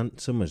 not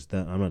so much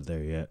that. I'm not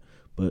there yet.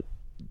 But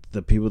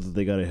the people that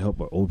they got to help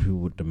are old people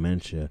with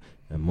dementia,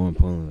 and more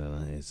importantly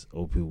than that is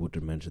old people with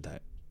dementia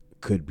that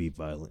could be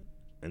violent,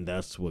 and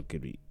that's what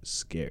could be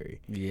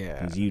scary.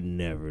 Yeah, because you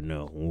never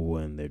know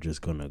when they're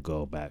just gonna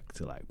go back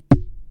to like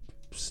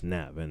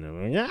snap, and they're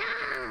like,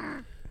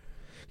 ah!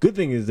 Good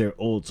thing is they're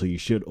old, so you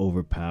should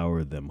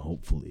overpower them,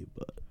 hopefully.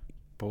 But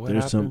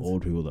there's some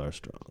old people that are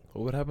strong.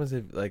 What happens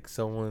if like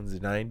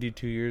someone's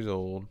 92 years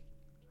old,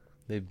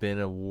 they've been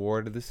a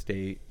ward of the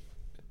state,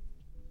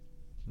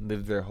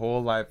 lived their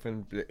whole life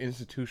and they're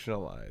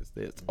institutionalized.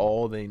 That's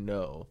all they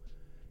know,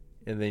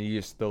 and then you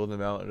just throw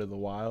them out into the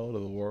wild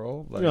of the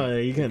world? Like, no,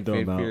 you can't throw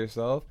them out for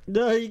yourself.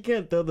 No, you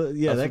can't throw the.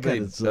 Yeah, that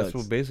kind of sucks. That's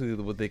what basically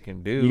what they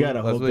can do. You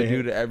gotta that's hope what they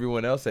do to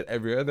everyone else at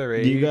every other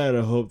age. You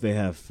gotta hope they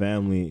have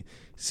family.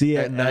 See,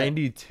 at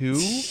 92,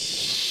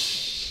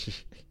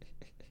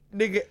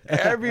 nigga,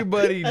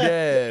 everybody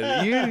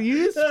dead.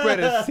 You spread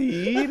a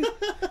seed.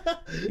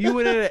 You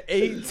went in at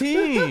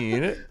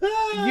 18. You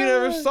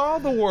never saw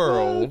the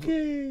world.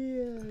 Okay,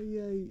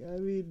 yeah. I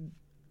mean,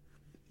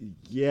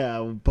 yeah,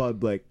 I would probably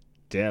be like,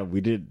 damn,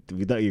 we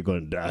thought you were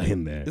gonna die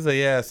in there. It's like,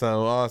 yeah, son,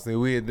 honestly,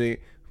 we didn't think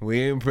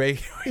you'd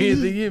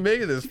make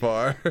it this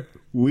far.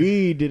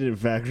 We didn't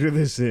factor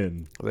this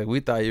in. Like, we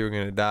thought you were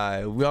gonna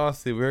die. We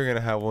were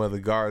gonna have one of the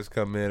guards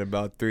come in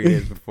about 3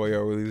 days before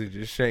your release and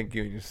just shank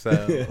you in your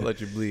cell, let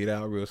you bleed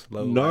out real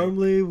slow.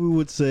 Normally, we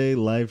would say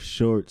life's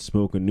short,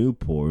 smoke a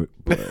Newport.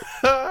 But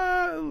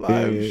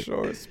life's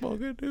short,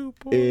 smoke a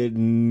Newport.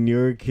 In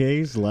your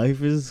case,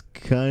 life is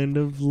kind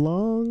of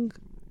long.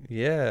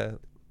 Yeah,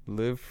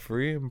 live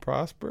free and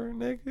prosper,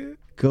 nigga.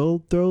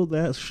 Go throw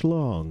that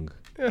schlong.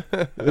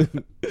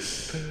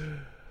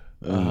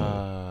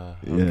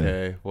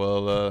 Okay.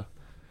 Well,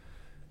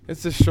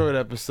 it's a short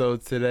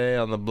episode today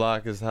on the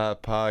Block is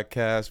Hot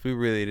podcast. We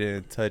really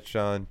didn't touch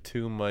on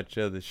too much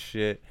of the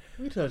shit.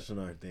 We touched on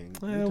our thing.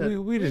 Yeah,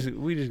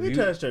 we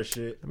touched our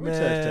shit.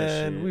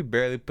 We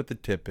barely put the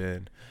tip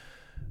in.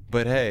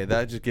 But hey,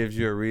 that just gives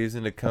you a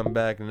reason to come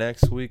back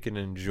next week and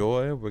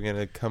enjoy. We're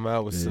gonna come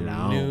out with some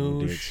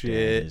new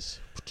shit.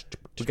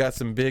 We got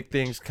some big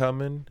things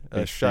coming.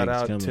 Shout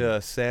out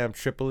to Sam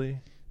Tripoli.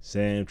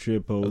 Sam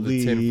Tripoli of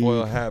the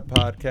Tinfoil Hat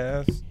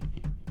podcast.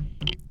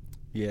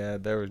 Yeah,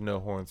 there was no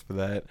horns for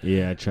that.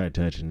 Yeah, I tried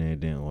touching it. It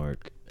didn't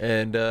work.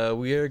 And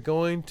we are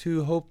going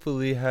to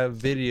hopefully have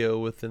video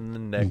within the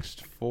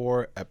next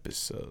 4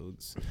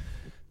 episodes.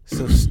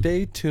 So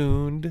stay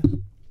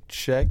tuned.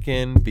 Check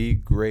in. Be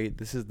great.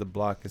 This is the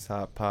Block is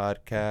Hot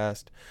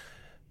podcast.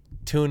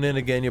 Tune in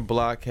again, you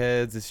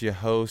blockheads. It's your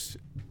host,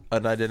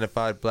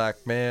 Unidentified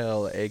Black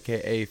Male,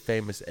 a.k.a.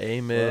 Famous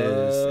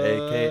Amos,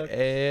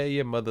 a.k.a.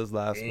 Your Mother's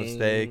Last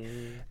Mistake,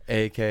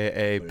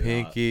 a.k.a.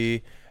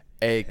 Pinky,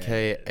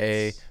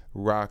 a.k.a.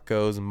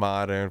 Rocco's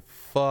Modern.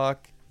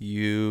 Fuck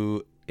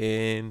you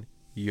in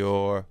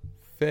your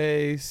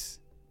face.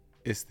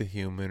 It's the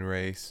human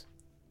race.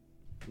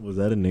 Was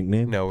that a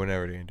nickname? No, we're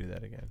never going to do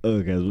that again.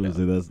 Okay, I was going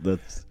to say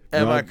that's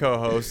and my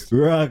co-host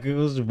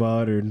Rocco's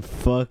Modern.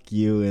 Fuck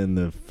you in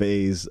the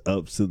face.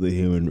 Up to the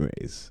human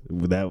race.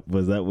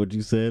 Was that what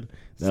you said?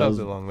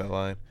 Something along that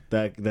line.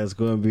 That's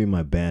going to be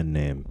my band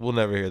name. We'll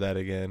never hear that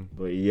again.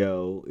 But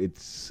yo,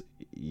 it's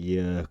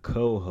your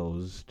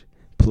co-host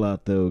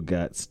Plato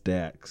Got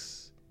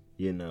Stacks.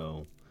 You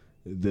know,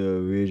 the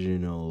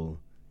original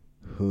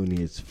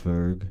Hoonius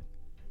Ferg,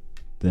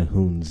 the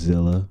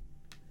Hoonzilla,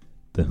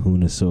 the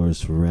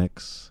Hoonosaurus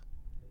Rex,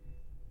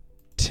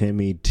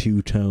 Timmy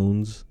Two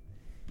Tones,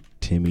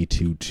 Timmy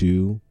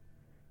Two,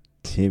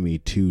 Timmy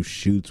Two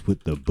Shoots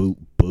with the boot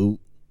boot.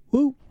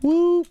 Whoop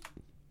whoop.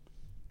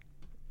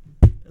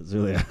 That's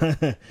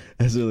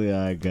really all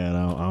I got.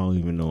 I don't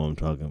even know what I'm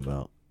talking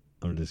about.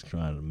 I'm just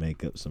trying to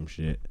make up some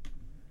shit.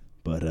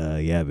 But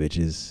yeah,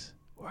 bitches,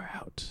 we're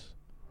out.